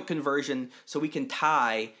 2-point conversion so we can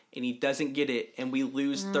tie, and he doesn't get it, and we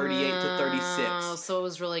lose 38-36. So it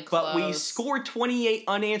was really close. But we scored 28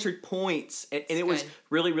 unanswered points, and it was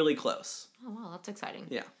really, really close. Oh, wow, that's exciting.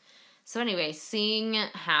 Yeah. So anyway, Sing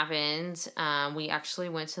happened. We actually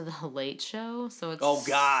went to the Late Show, so it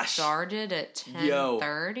started at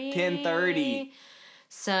 10:30. 10:30.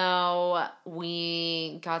 So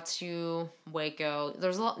we got to Waco.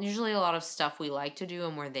 There's usually a lot of stuff we like to do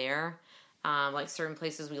when we're there. Like certain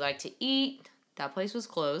places we like to eat. That place was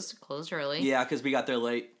closed early. Yeah, because we got there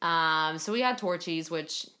late. So we had Torchy's,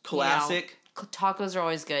 which Classic. Tacos are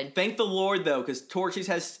always good. Thank the Lord, though, because Torchy's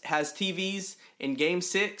has TVs, in Game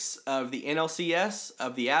 6 of the NLCS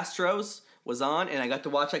of the Astros was on, and I got to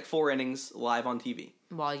watch like 4 innings live on TV.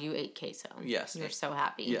 While you ate queso. Yes. You're so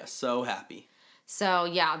happy. Yes, so happy. So,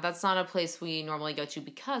 yeah, that's not a place we normally go to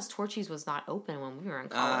because Torchy's was not open when we were in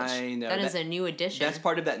college. I know. That is a new addition. That's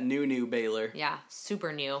part of that new Baylor. Yeah,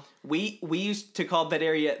 super new. We used to call that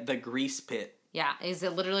area the Grease Pit. Yeah, it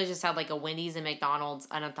literally just had like a Wendy's and McDonald's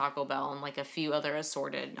and a Taco Bell and like a few other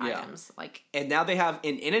assorted items. And now they have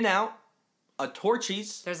an In-N-Out, a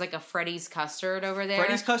Torchy's. There's like a Freddy's Custard over there.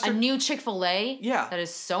 Freddy's Custard? A new Chick-fil-A. Yeah. That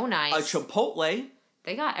is so nice. A Chipotle.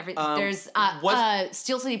 They got everything. There's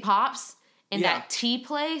Steel City Pops in that tea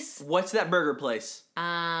place. What's that burger place? You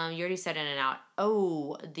already said In-N-Out.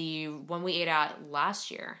 Oh, the one we ate at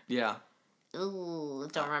last year. Yeah. Ooh,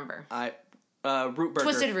 don't remember. Root Burger.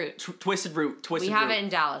 Twisted Root. Twisted Root. We have it in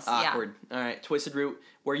Dallas. Awkward. Yeah. All right, Twisted Root.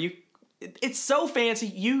 Where it's so fancy.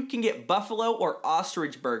 You can get buffalo or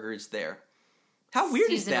ostrich burgers there. How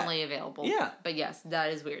weird is that? Seasonally available. Yeah. But yes,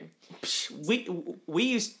 that is weird. We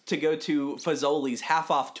used to go to Fazoli's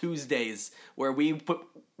half off Tuesdays where we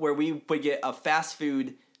would get a fast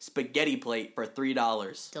food spaghetti plate for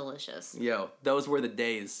 $3. Delicious. Yo, those were the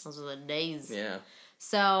days. Those were the days. Yeah.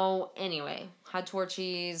 So, anyway, had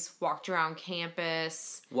Torchy's, walked around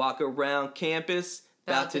campus. Walk around campus,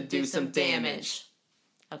 about to do some damage.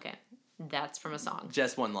 Okay, that's from a song.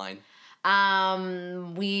 Just one line.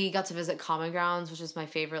 We got to visit Common Grounds, which is my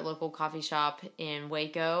favorite local coffee shop in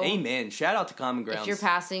Waco. Amen. Shout out to Common Grounds. If you're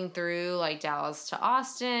passing through like Dallas to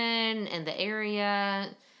Austin and the area,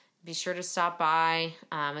 be sure to stop by.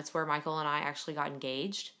 It's where Michael and I actually got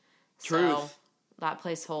engaged. Truth. So that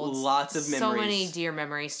place holds lots of memories. So many dear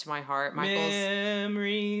memories to my heart. Michael's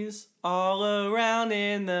memories all around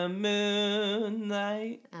in the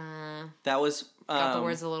moonlight. That was got the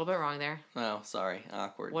words a little bit wrong there. Oh, sorry,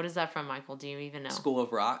 awkward. What is that from, Michael? Do you even know? School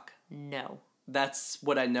of Rock. No. That's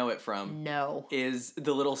what I know it from. No. Is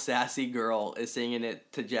the little sassy girl is singing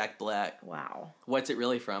it to Jack Black. Wow. What's it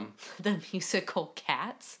really from? The musical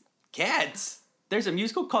Cats? Cats. There's a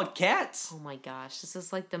musical called Cats. Oh my gosh, this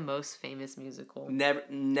is like the most famous musical.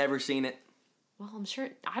 Never seen it. Well, I'm sure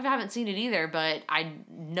I haven't seen it either, but I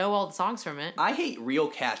know all the songs from it. I hate real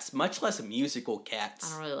cats, much less musical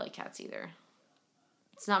Cats. I don't really like Cats either.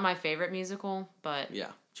 It's not my favorite musical, but yeah,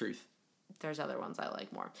 truth. There's other ones I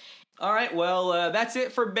like more. All right, well, that's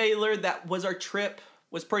it for Baylor. That was our trip.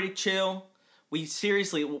 Was pretty chill. We missed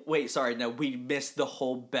the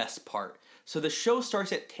whole best part. So the show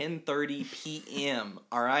starts at 10:30 p.m.,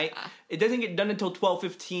 all right? It doesn't get done until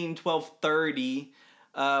 12:15,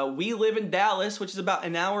 12:30. We live in Dallas, which is about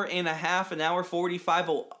an hour and a half, an hour 45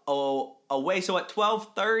 away. So at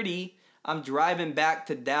 12:30, I'm driving back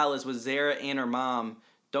to Dallas with Zara and her mom.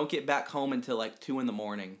 Don't get back home until like 2 in the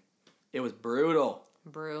morning. It was brutal.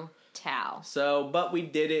 Brutal. So, but we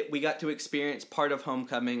did it. We got to experience part of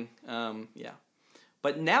homecoming. Yeah.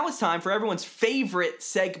 But now it's time for everyone's favorite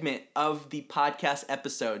segment of the podcast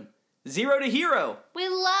episode, Zero to Hero. We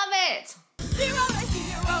love it. Zero to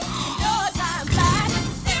hero, your time flies.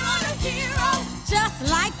 Zero to hero, just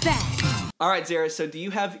like that. All right, Zara, so do you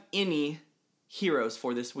have any heroes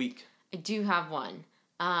for this week? I do have one.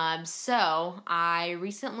 So I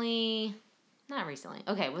within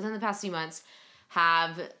the past few months,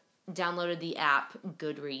 have downloaded the app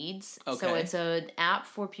Goodreads. Okay. So it's an app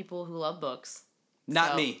for people who love books.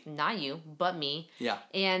 Not me. Not you, but me. Yeah.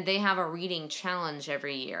 And they have a reading challenge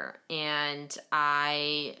every year. And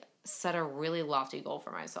I set a really lofty goal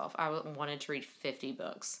for myself. I wanted to read 50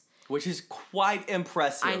 books. Which is quite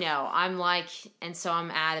impressive. I know. I'm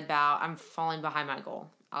falling behind my goal.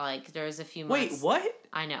 There's a few months. Wait, what?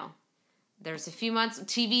 I know. There's a few months.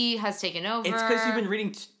 TV has taken over. It's because you've been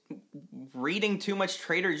reading too much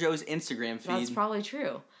Trader Joe's Instagram feed. That's probably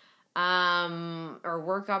true. Or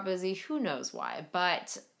work got busy. Who knows why?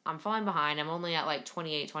 But I'm falling behind. I'm only at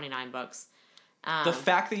 28, 29 books. The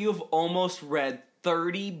fact that you have almost read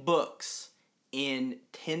 30 books in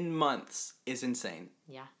 10 months is insane.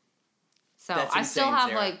 Yeah. So That's I still insane, have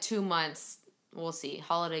Sarah. 2 months. We'll see.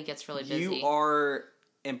 Holiday gets really busy. You are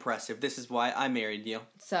impressive. This is why I married you.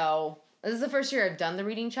 So this is the first year I've done the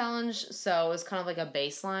reading challenge. So it's kind of like a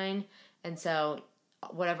baseline. And so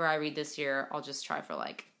whatever I read this year, I'll just try for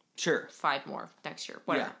Sure. 5 more next year.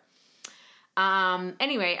 Whatever.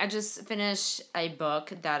 Anyway, I just finished a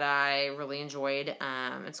book that I really enjoyed.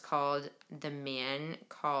 It's called The Man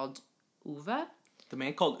Called Ove. The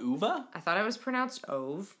Man Called Ove? I thought it was pronounced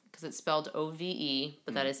Ove because it's spelled O-V-E,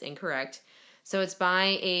 but that is incorrect. So it's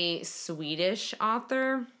by a Swedish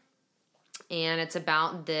author, and it's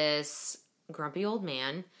about this grumpy old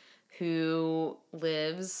man who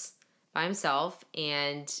lives by himself,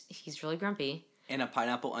 and he's really grumpy. And a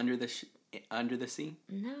pineapple under the sea?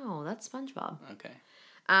 No, that's SpongeBob. Okay.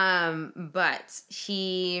 But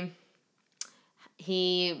he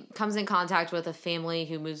comes in contact with a family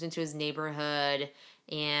who moves into his neighborhood,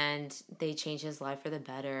 and they change his life for the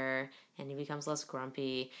better, and he becomes less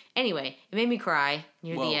grumpy. Anyway, it made me cry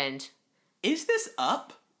near the end. Is this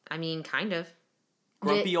up? I mean, kind of.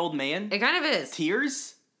 Grumpy old man? It kind of is.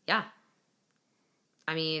 Tears? Yeah.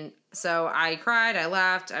 I mean, so I cried, I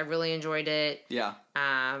laughed, I really enjoyed it. Yeah.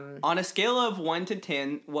 On a scale of 1 to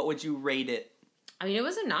 10, what would you rate it? I mean, it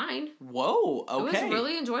was a 9. Whoa, okay. It was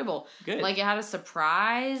really enjoyable. Good. Like, it had a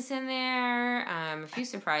surprise in there, a few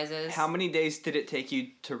surprises. How many days did it take you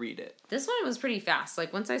to read it? This one was pretty fast.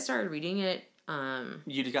 Like, once I started reading it,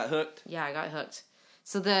 you just got hooked? yeah, I got hooked.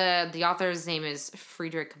 So the author's name is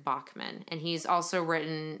Friedrich Bachmann, and he's also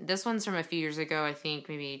written, this one's from a few years ago, I think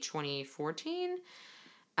maybe 2014.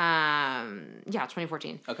 Yeah,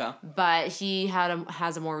 2014. Okay. But he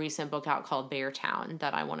has a more recent book out called Beartown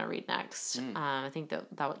that I want to read next. I think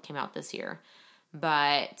that came out this year.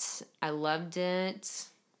 But I loved it.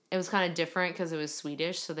 It was kind of different because it was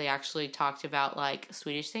Swedish, so they actually talked about like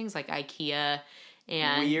Swedish things like IKEA,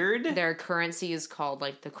 and Weird. Their currency is called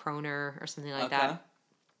like the kroner or something like that.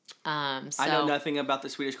 So I know nothing about the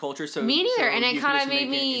Swedish culture, so me neither. So and it kind of made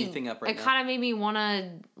me kind of made me want to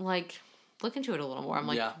like look into it a little more. I'm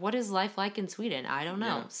like, what is life like in Sweden? I don't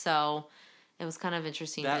know. Yeah. So it was kind of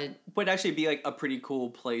interesting. That would actually be like a pretty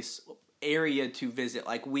cool area to visit.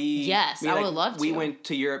 Like I would love to. We went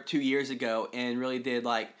to Europe 2 years ago and really did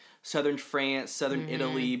like southern France, southern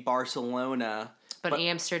Italy, Barcelona. But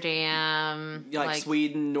Amsterdam, like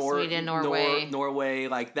Sweden, Norway,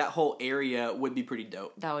 like that whole area would be pretty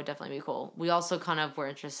dope. That would definitely be cool. We also kind of were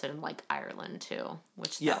interested in like Ireland too,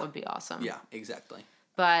 which that would be awesome. Yeah, exactly.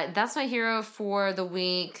 But that's my hero for the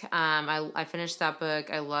week. I finished that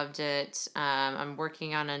book. I loved it. I'm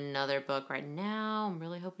working on another book right now. I'm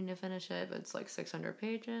really hoping to finish it, but it's like 600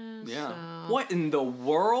 pages. Yeah. So. What in the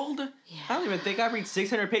world? Yeah. I don't even think I read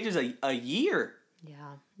 600 pages a year. Yeah,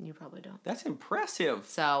 you probably don't. That's impressive.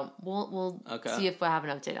 So we'll see if we'll have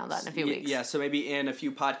an update on that in a few weeks. Yeah, so maybe in a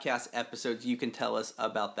few podcast episodes you can tell us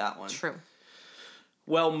about that one. True.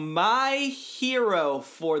 Well, my hero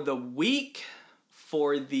for the week,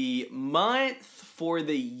 for the month, for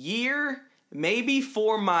the year, maybe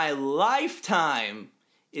for my lifetime,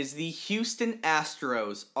 is the Houston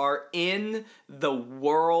Astros are in the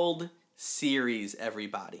World Series,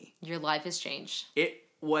 everybody. Your life has changed. It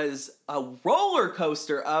was a roller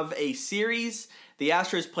coaster of a series. The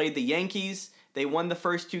Astros played the Yankees. They won the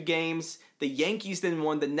first 2 games. The Yankees then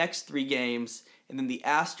won the next 3 games. And then the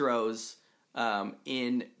Astros,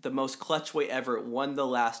 in the most clutch way ever, won the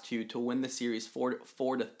last 2 to win the series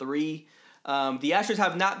 4-3. The Astros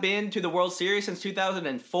have not been to the World Series since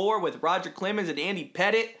 2004 with Roger Clemens and Andy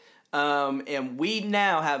Pettitte. And we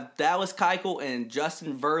now have Dallas Keuchel and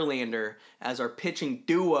Justin Verlander as our pitching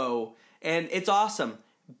duo. And it's awesome.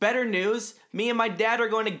 Better news, me and my dad are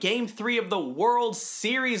going to Game 3 of the World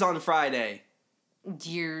Series on Friday.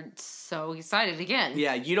 You're so excited again.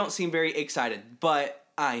 Yeah, you don't seem very excited, but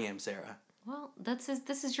I am, Sarah. Well, this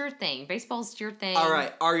is your thing. Baseball's your thing. All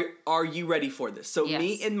right, are you ready for this? So yes.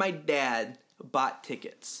 Me and my dad bought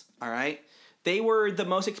tickets, all right? They were the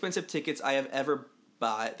most expensive tickets I have ever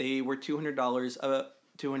bought. They were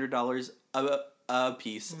 $200 a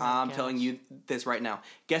piece. I'm telling you this right now.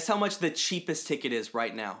 Guess how much the cheapest ticket is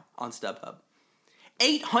right now on StubHub?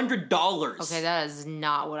 $800. Okay, that is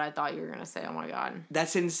not what I thought you were going to say. Oh my god.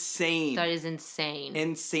 That's insane. That is insane.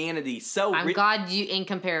 Insanity. So I'm glad you, in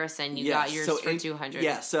comparison, you got yours for $200.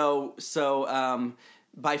 Yeah, so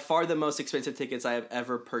by far the most expensive tickets I have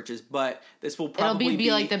ever purchased, but this will probably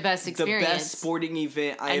be like the best experience. The best sporting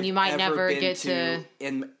event I have ever been to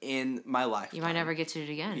in my life. You might never get to it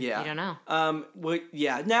again. Yeah. You don't know.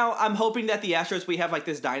 Now I'm hoping that the Astros, we have like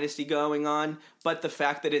this dynasty going on, but the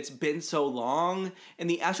fact that it's been so long, and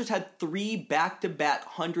the Astros had 3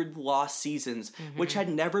 back-to-back 100-loss seasons, which had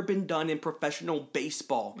never been done in professional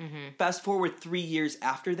baseball. Fast forward 3 years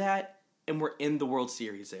after that, and we're in the World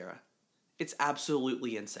Series era. It's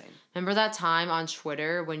absolutely insane. Remember that time on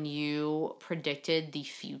Twitter when you predicted the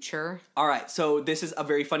future? All right, so this is a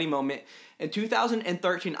very funny moment. In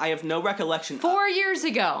 2013, I have no recollection. 4 years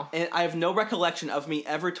ago. And I have no recollection of me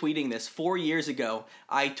ever tweeting this. 4 years ago,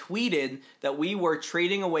 I tweeted that we were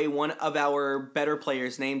trading away one of our better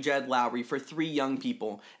players named Jed Lowry for 3 young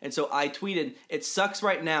people. And so I tweeted, it sucks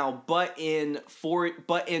right now, but in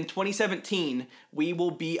 2017, we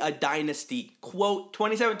will be a dynasty. Quote,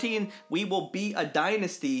 2017, we will be a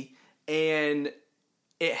dynasty. And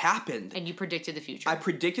it happened. And you predicted the future. I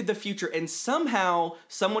predicted the future, and somehow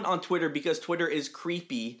someone on Twitter, because Twitter is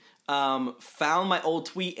creepy, found my old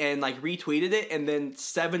tweet and like retweeted it, and then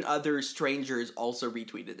 7 other strangers also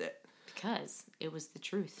retweeted it. Because it was the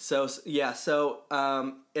truth. So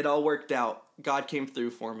it all worked out. God came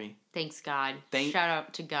through for me. Thanks, God. Shout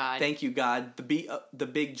out to God. Thank you, God. The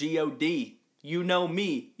big G-O-D. You know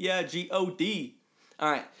me. Yeah, G-O-D.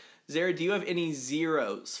 All right. Zara, do you have any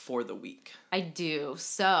zeros for the week? I do.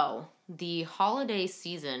 So, the holiday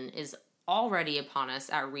season is already upon us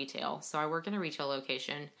at retail. So, I work in a retail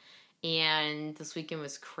location, and this weekend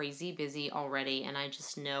was crazy busy already, and I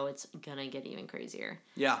just know it's gonna get even crazier.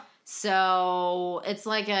 Yeah. So, it's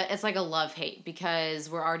like a love-hate, because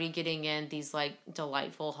we're already getting in these, like,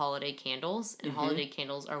 delightful holiday candles, and holiday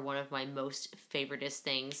candles are one of my most favoritist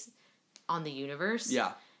things on the universe.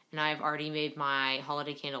 Yeah. And I've already made my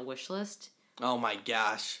holiday candle wish list. Oh my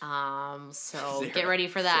gosh. So Sarah, get ready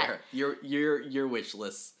for that. Sarah, your wish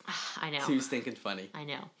list. I know. Too stinking funny. I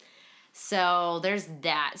know. So there's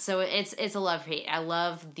that. So it's a love hate. I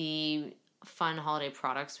love the fun holiday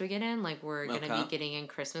products we get in. Like we're gonna be getting in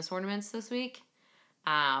Christmas ornaments this week.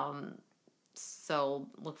 So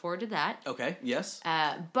look forward to that. Okay. Yes.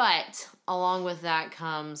 But along with that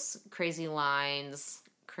comes crazy lines,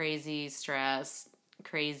 crazy stress,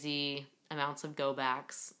 crazy amounts of go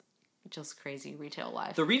backs, just crazy retail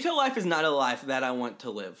life. The retail life is not a life that I want to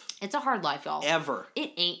live. It's a hard life, y'all. Ever.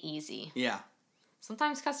 It ain't easy. Yeah.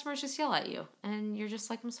 Sometimes customers just yell at you, and you're just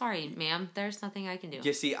like, I'm sorry, ma'am, there's nothing I can do.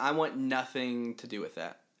 You see, I want nothing to do with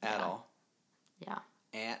that at all. Yeah.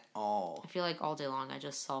 At all. I feel like all day long I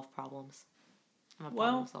just solve problems. I'm a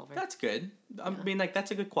problem solver. That's good. I mean, like, that's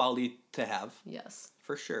a good quality to have. Yes.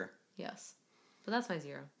 For sure. Yes. But that's my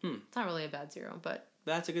zero. It's not really a bad zero, but...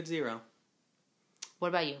 That's a good zero. What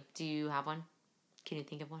about you? Do you have one? Can you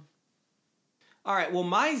think of one? All right, well,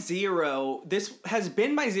 my zero, this has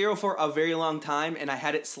been my zero for a very long time, and I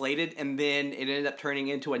had it slated, and then it ended up turning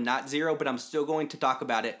into a not zero, but I'm still going to talk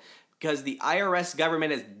about it, because the IRS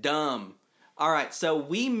government is dumb. All right, so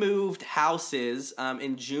we moved houses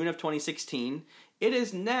in June of 2016. It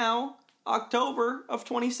is now October of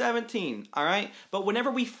 2017, all right? But whenever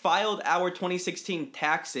we filed our 2016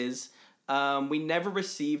 taxes, we never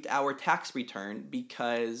received our tax return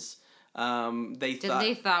because they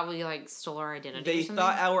thought we like stole our identity. They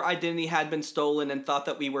thought our identity had been stolen and thought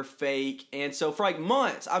that we were fake. And so for like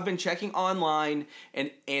months, I've been checking online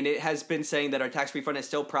and it has been saying that our tax refund is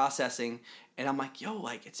still processing. And I'm like, yo,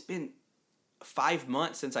 like it's been 5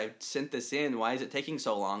 months since I sent this in. Why is it taking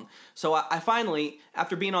so long? So I finally,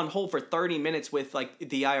 after being on hold for 30 minutes with like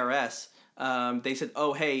the IRS, they said,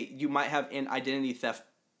 oh, hey, you might have an identity theft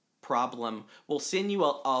problem. We'll send you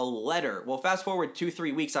a letter. Well, fast forward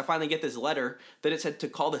 2-3 weeks, I finally get this letter that it said to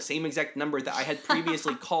call the same exact number that I had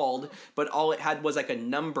previously called, but all it had was like a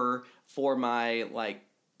number for my like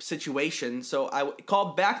situation. So I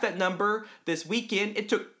called back that number this weekend. It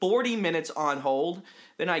took 40 minutes on hold.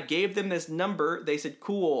 Then I gave them this number. They said,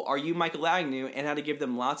 cool, are you Michael Agnew? And had to give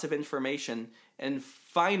them lots of information. And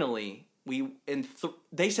finally,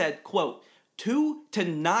 they said, quote, 2 to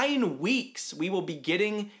 9 weeks, we will be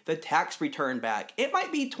getting the tax return back. It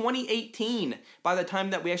might be 2018 by the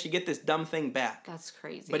time that we actually get this dumb thing back. That's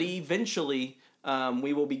crazy. But eventually,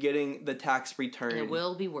 we will be getting the tax return. And it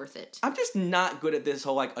will be worth it. I'm just not good at this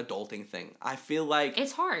whole like adulting thing. I feel like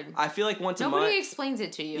it's hard. I feel like once a month. Nobody explains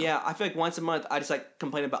it to you. Yeah, I feel like once a month I just like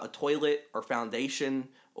complain about a toilet or foundation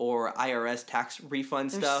or IRS tax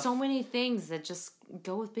refund stuff. There's so many things that just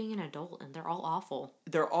go with being an adult, and they're all awful.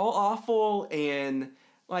 They're all awful, and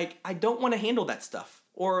like I don't want to handle that stuff,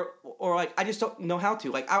 or like I just don't know how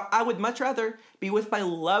to. Like I would much rather be with my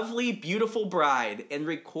lovely, beautiful bride and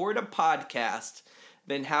record a podcast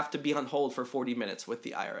than have to be on hold for 40 minutes with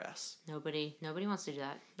the IRS. Nobody wants to do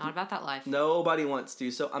that. Not about that life. Nobody wants to.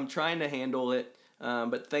 So I'm trying to handle it.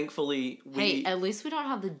 But thankfully, Hey, at least we don't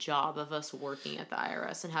have the job of us working at the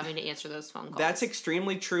IRS and having to answer those phone calls. That's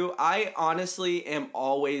extremely true. I honestly am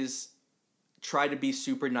always try to be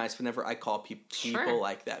super nice whenever I call people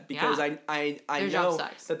like that. Because I know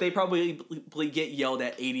that they probably get yelled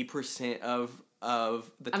at 80% of of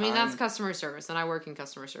the time. I mean, that's customer service, and I work in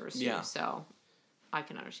customer service too, Yeah. so I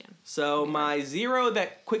can understand. So my 0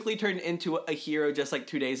 that quickly turned into a hero just like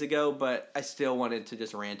 2 days ago, but I still wanted to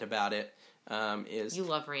just rant about it, You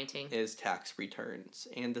love ranting. is tax returns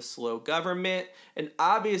and the slow government. And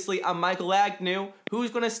obviously, I'm Michael Agnew.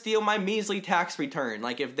 Who's going to steal my measly tax return?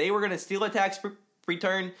 Like, if they were going to steal a tax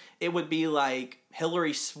return, it would be like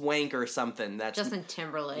Hillary Swank or something. That's Justin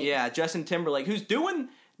Timberlake. Yeah, Justin Timberlake, who's doing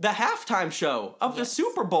the halftime show of the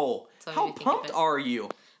Super Bowl. So How you think of pumped it. are you?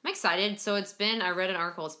 I'm excited. So it's been, I read an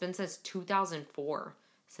article, it's been since 2004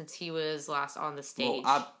 since he was last on the stage.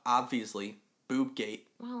 Well, obviously, Boobgate.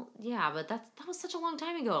 Well, yeah, but that was such a long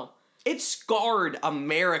time ago. It scarred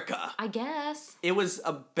America. I guess. It was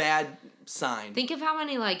a bad sign. Think of how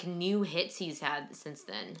many, like, new hits he's had since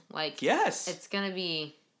then. Like, Yes. it's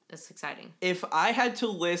exciting. If I had to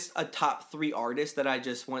list a top 3 artists that I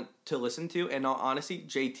just want to listen to, in all honesty,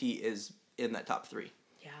 JT is in that top 3.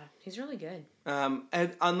 Yeah, he's really good.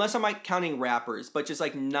 And unless I'm like counting rappers, but just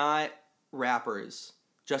like not rappers.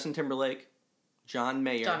 Justin Timberlake, John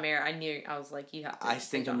Mayer. John Mayer, I was like, you have to I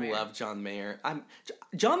say think John I Mayer. love John Mayer.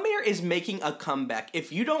 John Mayer is making a comeback.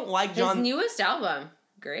 If you don't like His John, newest album.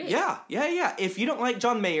 Great. yeah. If you don't like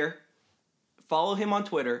John Mayer, follow him on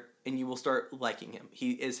Twitter, and you will start liking him.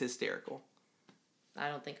 He is hysterical. I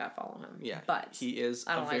don't think I follow him. Yeah, But he is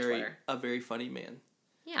I don't like Twitter. a very funny man.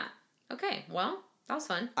 yeah. Okay, well, that was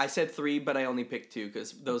fun. I said 3, but I only picked 2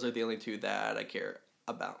 because those are the only 2 that I care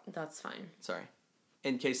about. That's fine. Sorry.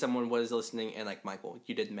 In case someone was listening and like, Michael,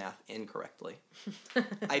 you did math incorrectly.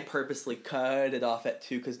 I purposely cut it off at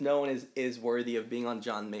 2 because no one is worthy of being on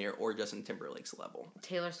John Mayer or Justin Timberlake's level.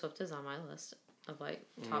 Taylor Swift is on my list of like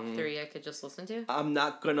Mm. top 3 I could just listen to. I'm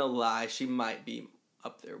not gonna lie, she might be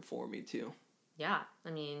up there for me too. Yeah, I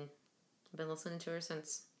mean, I've been listening to her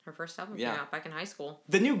since her first album Yeah. came out back in high school.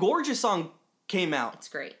 The new Gorgeous song came out. It's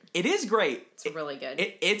great. It is great. It's really good.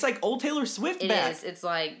 It's like old Taylor Swift It back. is. It's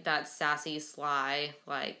like that sassy, sly,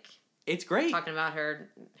 like It's great. talking about her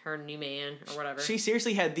new man or whatever. She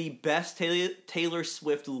seriously had the best Taylor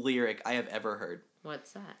Swift lyric I have ever heard.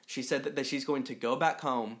 What's that? She said that she's going to go back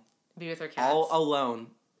home Be with her cats. all alone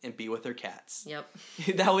and be with her cats. Yep.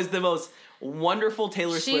 That was the most wonderful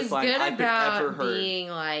Taylor She's Swift line good I could ever about heard. being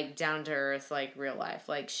like down to earth, like real life.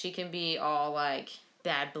 Like she can be all like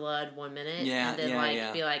bad blood one minute, Yeah, and then yeah, like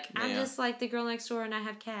yeah. be like, I'm Yeah. just like the girl next door, and I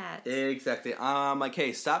have cats. Exactly. Like,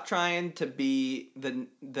 hey, stop trying to be the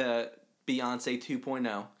Beyonce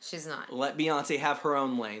 2.0. She's not. Let Beyonce have her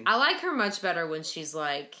own lane. I like her much better when she's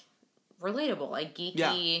like relatable, like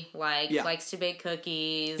geeky, like Yeah. likes to bake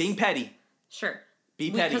cookies. Being petty. Sure.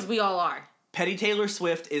 Be petty. Because we all are. Petty Taylor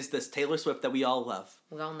Swift is this Taylor Swift that we all love.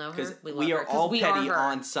 We all know Because her. We love we her. are 'Cause all we petty are her.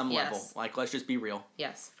 on some Yes. level. Like, let's just be real.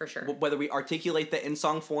 Yes, for sure. Whether we articulate that in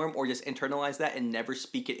song form or just internalize that and never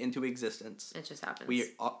speak it into existence, It just happens.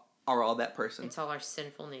 we are all that person. It's all our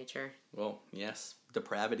sinful nature. Well, yes.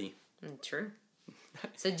 Depravity. True.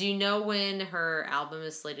 So do you know when her album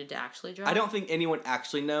is slated to actually drop? I don't think anyone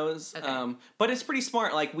actually knows, Okay. but it's pretty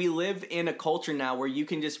smart. Like, we live in a culture now where you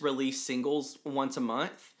can just release singles once a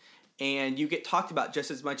month, and you get talked about just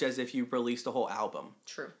as much as if you released a whole album.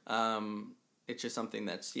 True. It's just something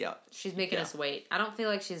that's, She's making Yeah. us wait. I don't feel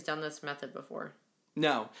like she's done this method before.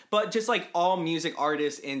 No. But just like all music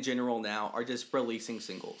artists in general now are just releasing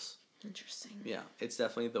singles. Interesting. Yeah, it's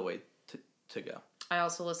definitely the way to go. I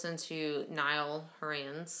also listened to Niall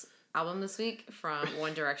Horan's album this week from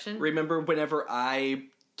One Direction. Remember whenever I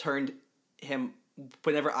started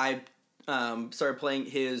playing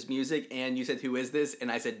his music and you said, "Who is this?"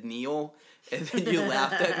 And I said, "Neil." And then you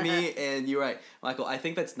laughed at me and you were like, "Michael, I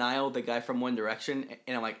think that's Niall, the guy from One Direction."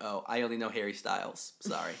 And I'm like, "Oh, I only know Harry Styles.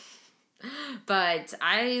 Sorry." But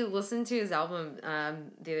I listened to his album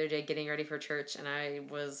the other day getting ready for church, and I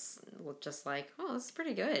was just like, oh, this is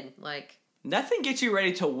pretty good. Like Nothing gets you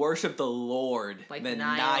ready to worship the Lord Like than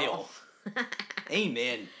Niall. Niall.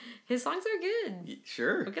 Amen. His songs are good.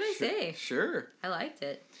 Sure. What can I say? Sure. I liked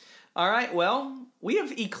it. All right. Well, we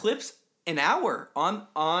have eclipsed an hour on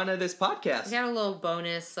this podcast. We got a little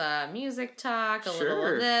bonus music talk, a little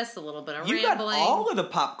Sure. of this, a little bit of You rambling. got all of the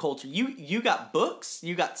pop culture. You got books.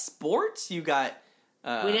 You got sports. You got.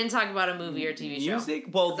 We didn't talk about a movie or TV show. Music.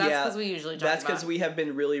 Well, That's yeah, because we usually talk That's about. because we have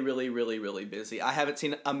been really, really, really, really busy. I haven't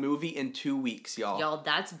seen a movie in 2 weeks, y'all. Y'all,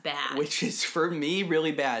 that's bad. Which is for me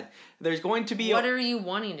really bad. There's going to be. What are you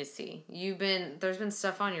wanting to see? There's been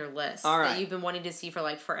stuff on your list All right. that you've been wanting to see for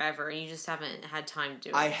like forever, and you just haven't had time to do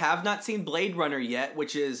it. I have not seen Blade Runner yet,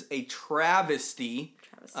 which is a travesty.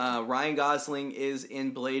 Ryan Gosling is in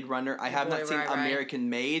Blade Runner. I have boy, not seen right. American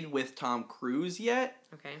Made with Tom Cruise yet.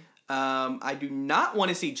 Okay. I do not want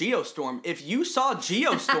to see Geostorm. If you saw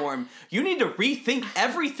Geostorm, you need to rethink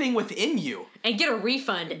everything within you. And get a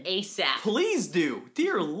refund ASAP. Please do.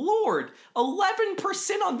 Dear Lord.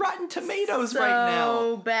 11% on Rotten Tomatoes right now.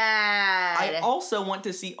 So bad. I also want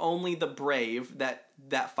to see Only the Brave, that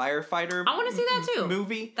firefighter I want to see that too.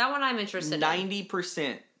 movie. That one I'm interested in.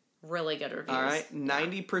 90%. Really good reviews. All right,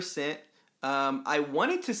 90%. I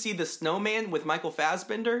wanted to see The Snowman with Michael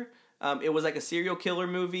Fassbender. It was like a serial killer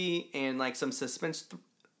movie and like some suspense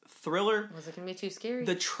thriller. Was it going to be too scary?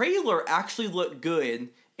 The trailer actually looked good,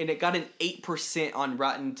 and it got an 8% on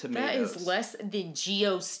Rotten Tomatoes. That is less than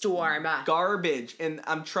Geostorm. Garbage. And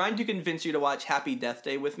I'm trying to convince you to watch Happy Death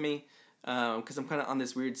Day with me, because I'm kind of on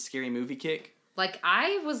this weird scary movie kick. Like,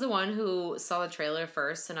 I was the one who saw the trailer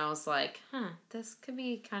first, and I was like, this could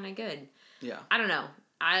be kind of good. Yeah. I don't know.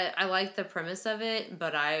 I like the premise of it,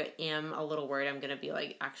 but I am a little worried I'm going to be,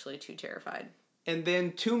 like, actually too terrified. And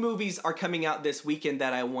then 2 movies are coming out this weekend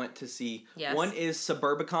that I want to see. Yes. One is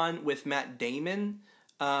Suburbicon with Matt Damon.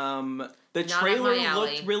 The Not trailer up my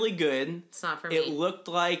alley. looked really good. It's not for me. It looked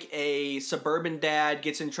like a suburban dad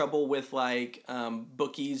gets in trouble with, like,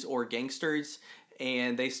 bookies or gangsters,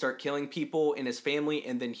 and they start killing people in his family,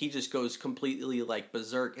 and then he just goes completely, like,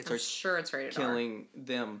 berserk and I'm starts sure it's rated R. killing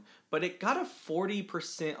them. But it got a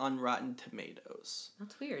 40% on Rotten Tomatoes.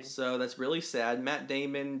 That's weird. So that's really sad. Matt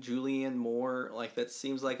Damon, Julianne Moore, like that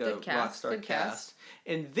seems like a Good cast, rock star good cast.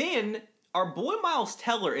 And then our boy Miles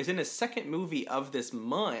Teller is in his second movie of this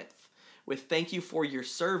month with Thank You for Your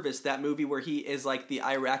Service, that movie where he is like the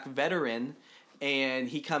Iraq veteran and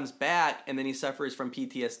he comes back and then he suffers from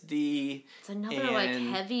PTSD. It's another, like,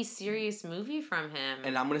 heavy, serious movie from him.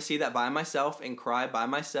 And I'm going to see that by myself and cry by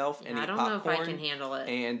myself and eat popcorn. I don't know if I can handle it.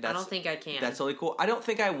 And I don't think I can. That's really cool. I don't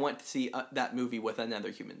think I want to see that movie with another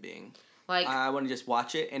human being. Like, I want to just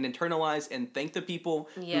watch it and internalize and thank the people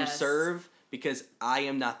who serve, because I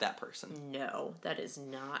am not that person. No, that is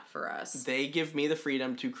not for us. They give me the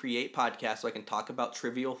freedom to create podcasts so I can talk about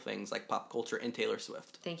trivial things like pop culture and Taylor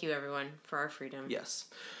Swift. Thank you, everyone, for our freedom. Yes.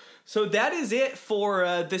 So that is it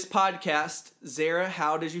for this podcast. Zara,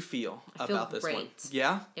 how did you feel about this one?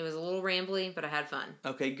 Yeah? It was a little rambly, but I had fun.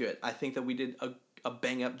 Okay, good. I think that we did a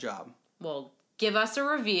bang-up job. Well, give us a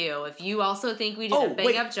review if you also think we did a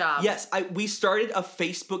bang-up job. Yes, we started a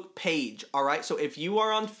Facebook page, all right? So if you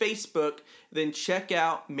are on Facebook, then check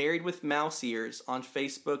out Married with Mouse Ears on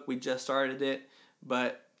Facebook. We just started it,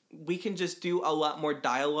 but we can just do a lot more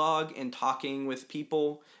dialogue and talking with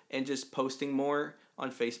people and just posting more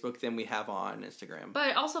on Facebook than we have on Instagram.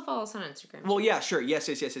 But also follow us on Instagram. Well, yeah, sure. Yes.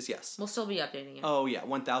 We'll still be updating it. Oh, yeah,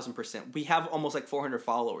 1,000%. We have almost like 400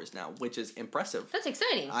 followers now, which is impressive. That's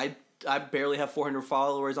exciting. I barely have 400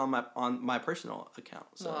 followers on my personal account.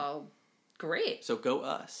 So. Well, great. So go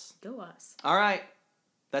us. Go us. All right.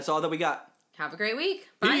 That's all that we got. Have a great week.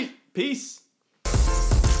 Bye. Peace.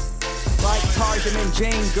 Like Tarzan and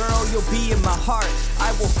Jane, girl, you'll be in my heart.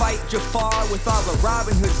 I will fight Jafar with all the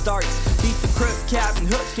Robin Hood starts. Beat the crook, Captain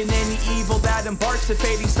Hook, and any evil that embarks. If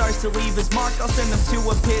Fady starts to leave his mark, I'll send him to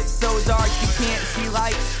a pit so dark you can't see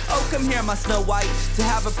light. Oh, come here, my Snow White, to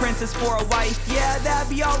have a princess for a wife. Yeah,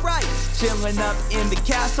 that'd be alright. Chilling up in the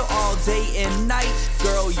castle all day and night.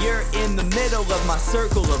 Girl, you're in the middle of my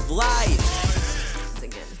circle of life.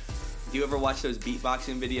 Do you ever watch those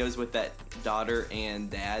beatboxing videos with that daughter and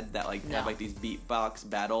dad that like have like these beatbox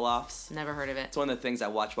battle offs? Never heard of it. It's one of the things I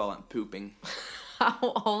watch while I'm pooping. How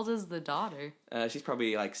old is the daughter? She's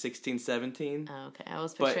probably like 16, 17. Oh, okay. I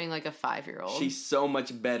was picturing like a 5-year-old. She's so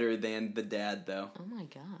much better than the dad though. Oh my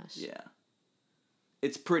gosh. Yeah.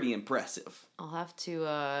 It's pretty impressive. I'll have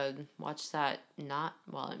to watch that not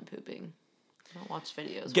while I'm pooping. I don't watch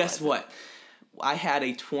videos. Guess what? I had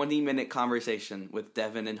a 20-minute conversation with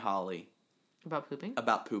Devin and Holly. About pooping?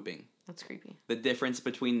 About pooping. That's creepy. The difference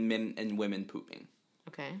between men and women pooping.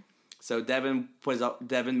 Okay. So Devin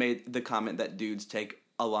made the comment that dudes take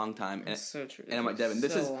a long time. That's so true. And I'm like, Devin,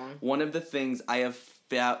 this is one of the things I have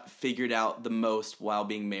figured out the most while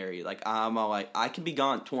being married. Like, I'm all like, I can be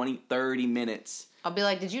gone 20, 30 minutes. I'll be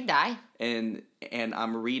like, did you die? And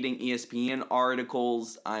I'm reading ESPN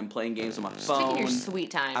articles. I'm playing games on my phone. Taking your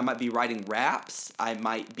sweet time. I might be writing raps. I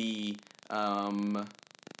might be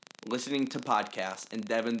listening to podcasts. And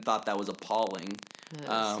Devin thought that was appalling.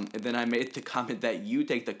 And then I made the comment that you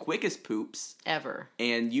take the quickest poops ever.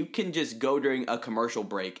 And you can just go during a commercial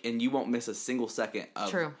break and you won't miss a single second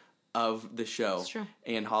of the show. It's true.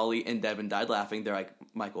 And Holly and Devin died laughing. They're like,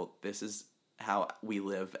 Michael, this is how we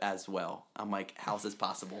live as well. I'm like, how's this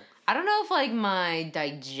possible? I don't know if like my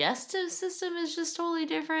digestive system is just totally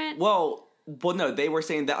different. Well, Well, no, they were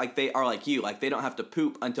saying that like they are like you, like they don't have to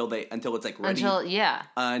poop until it's like ready.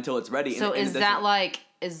 Until it's ready. So is that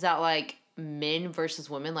like men versus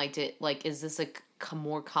women? Like is this a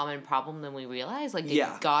more common problem than we realize? Like did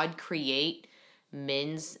God create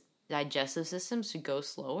men's digestive systems to go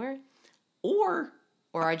slower? Or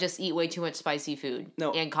I just eat way too much spicy food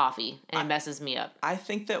and coffee and it messes me up. I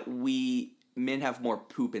think that men have more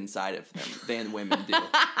poop inside of them than women do.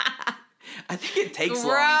 I think it takes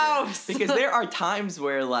longer. Because there are times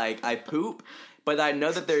where, like, I poop, but I know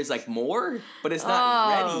that there's, like, more, but it's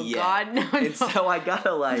not ready yet. God, no. And so I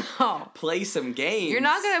gotta, like, play some games. You're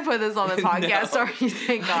not gonna put this on the podcast, are you?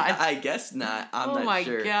 Thank God. I guess not. I'm not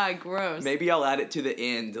sure. Oh, my God, gross. Maybe I'll add it to the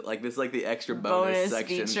end. Like, this is, like, the extra bonus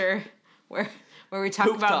section. Feature where we talk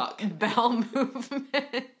Poop about talk. bowel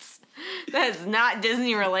movements. That's not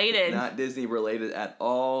Disney related. Not Disney related at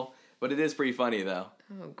all. But it is pretty funny, though.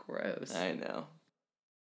 Oh, gross. I know.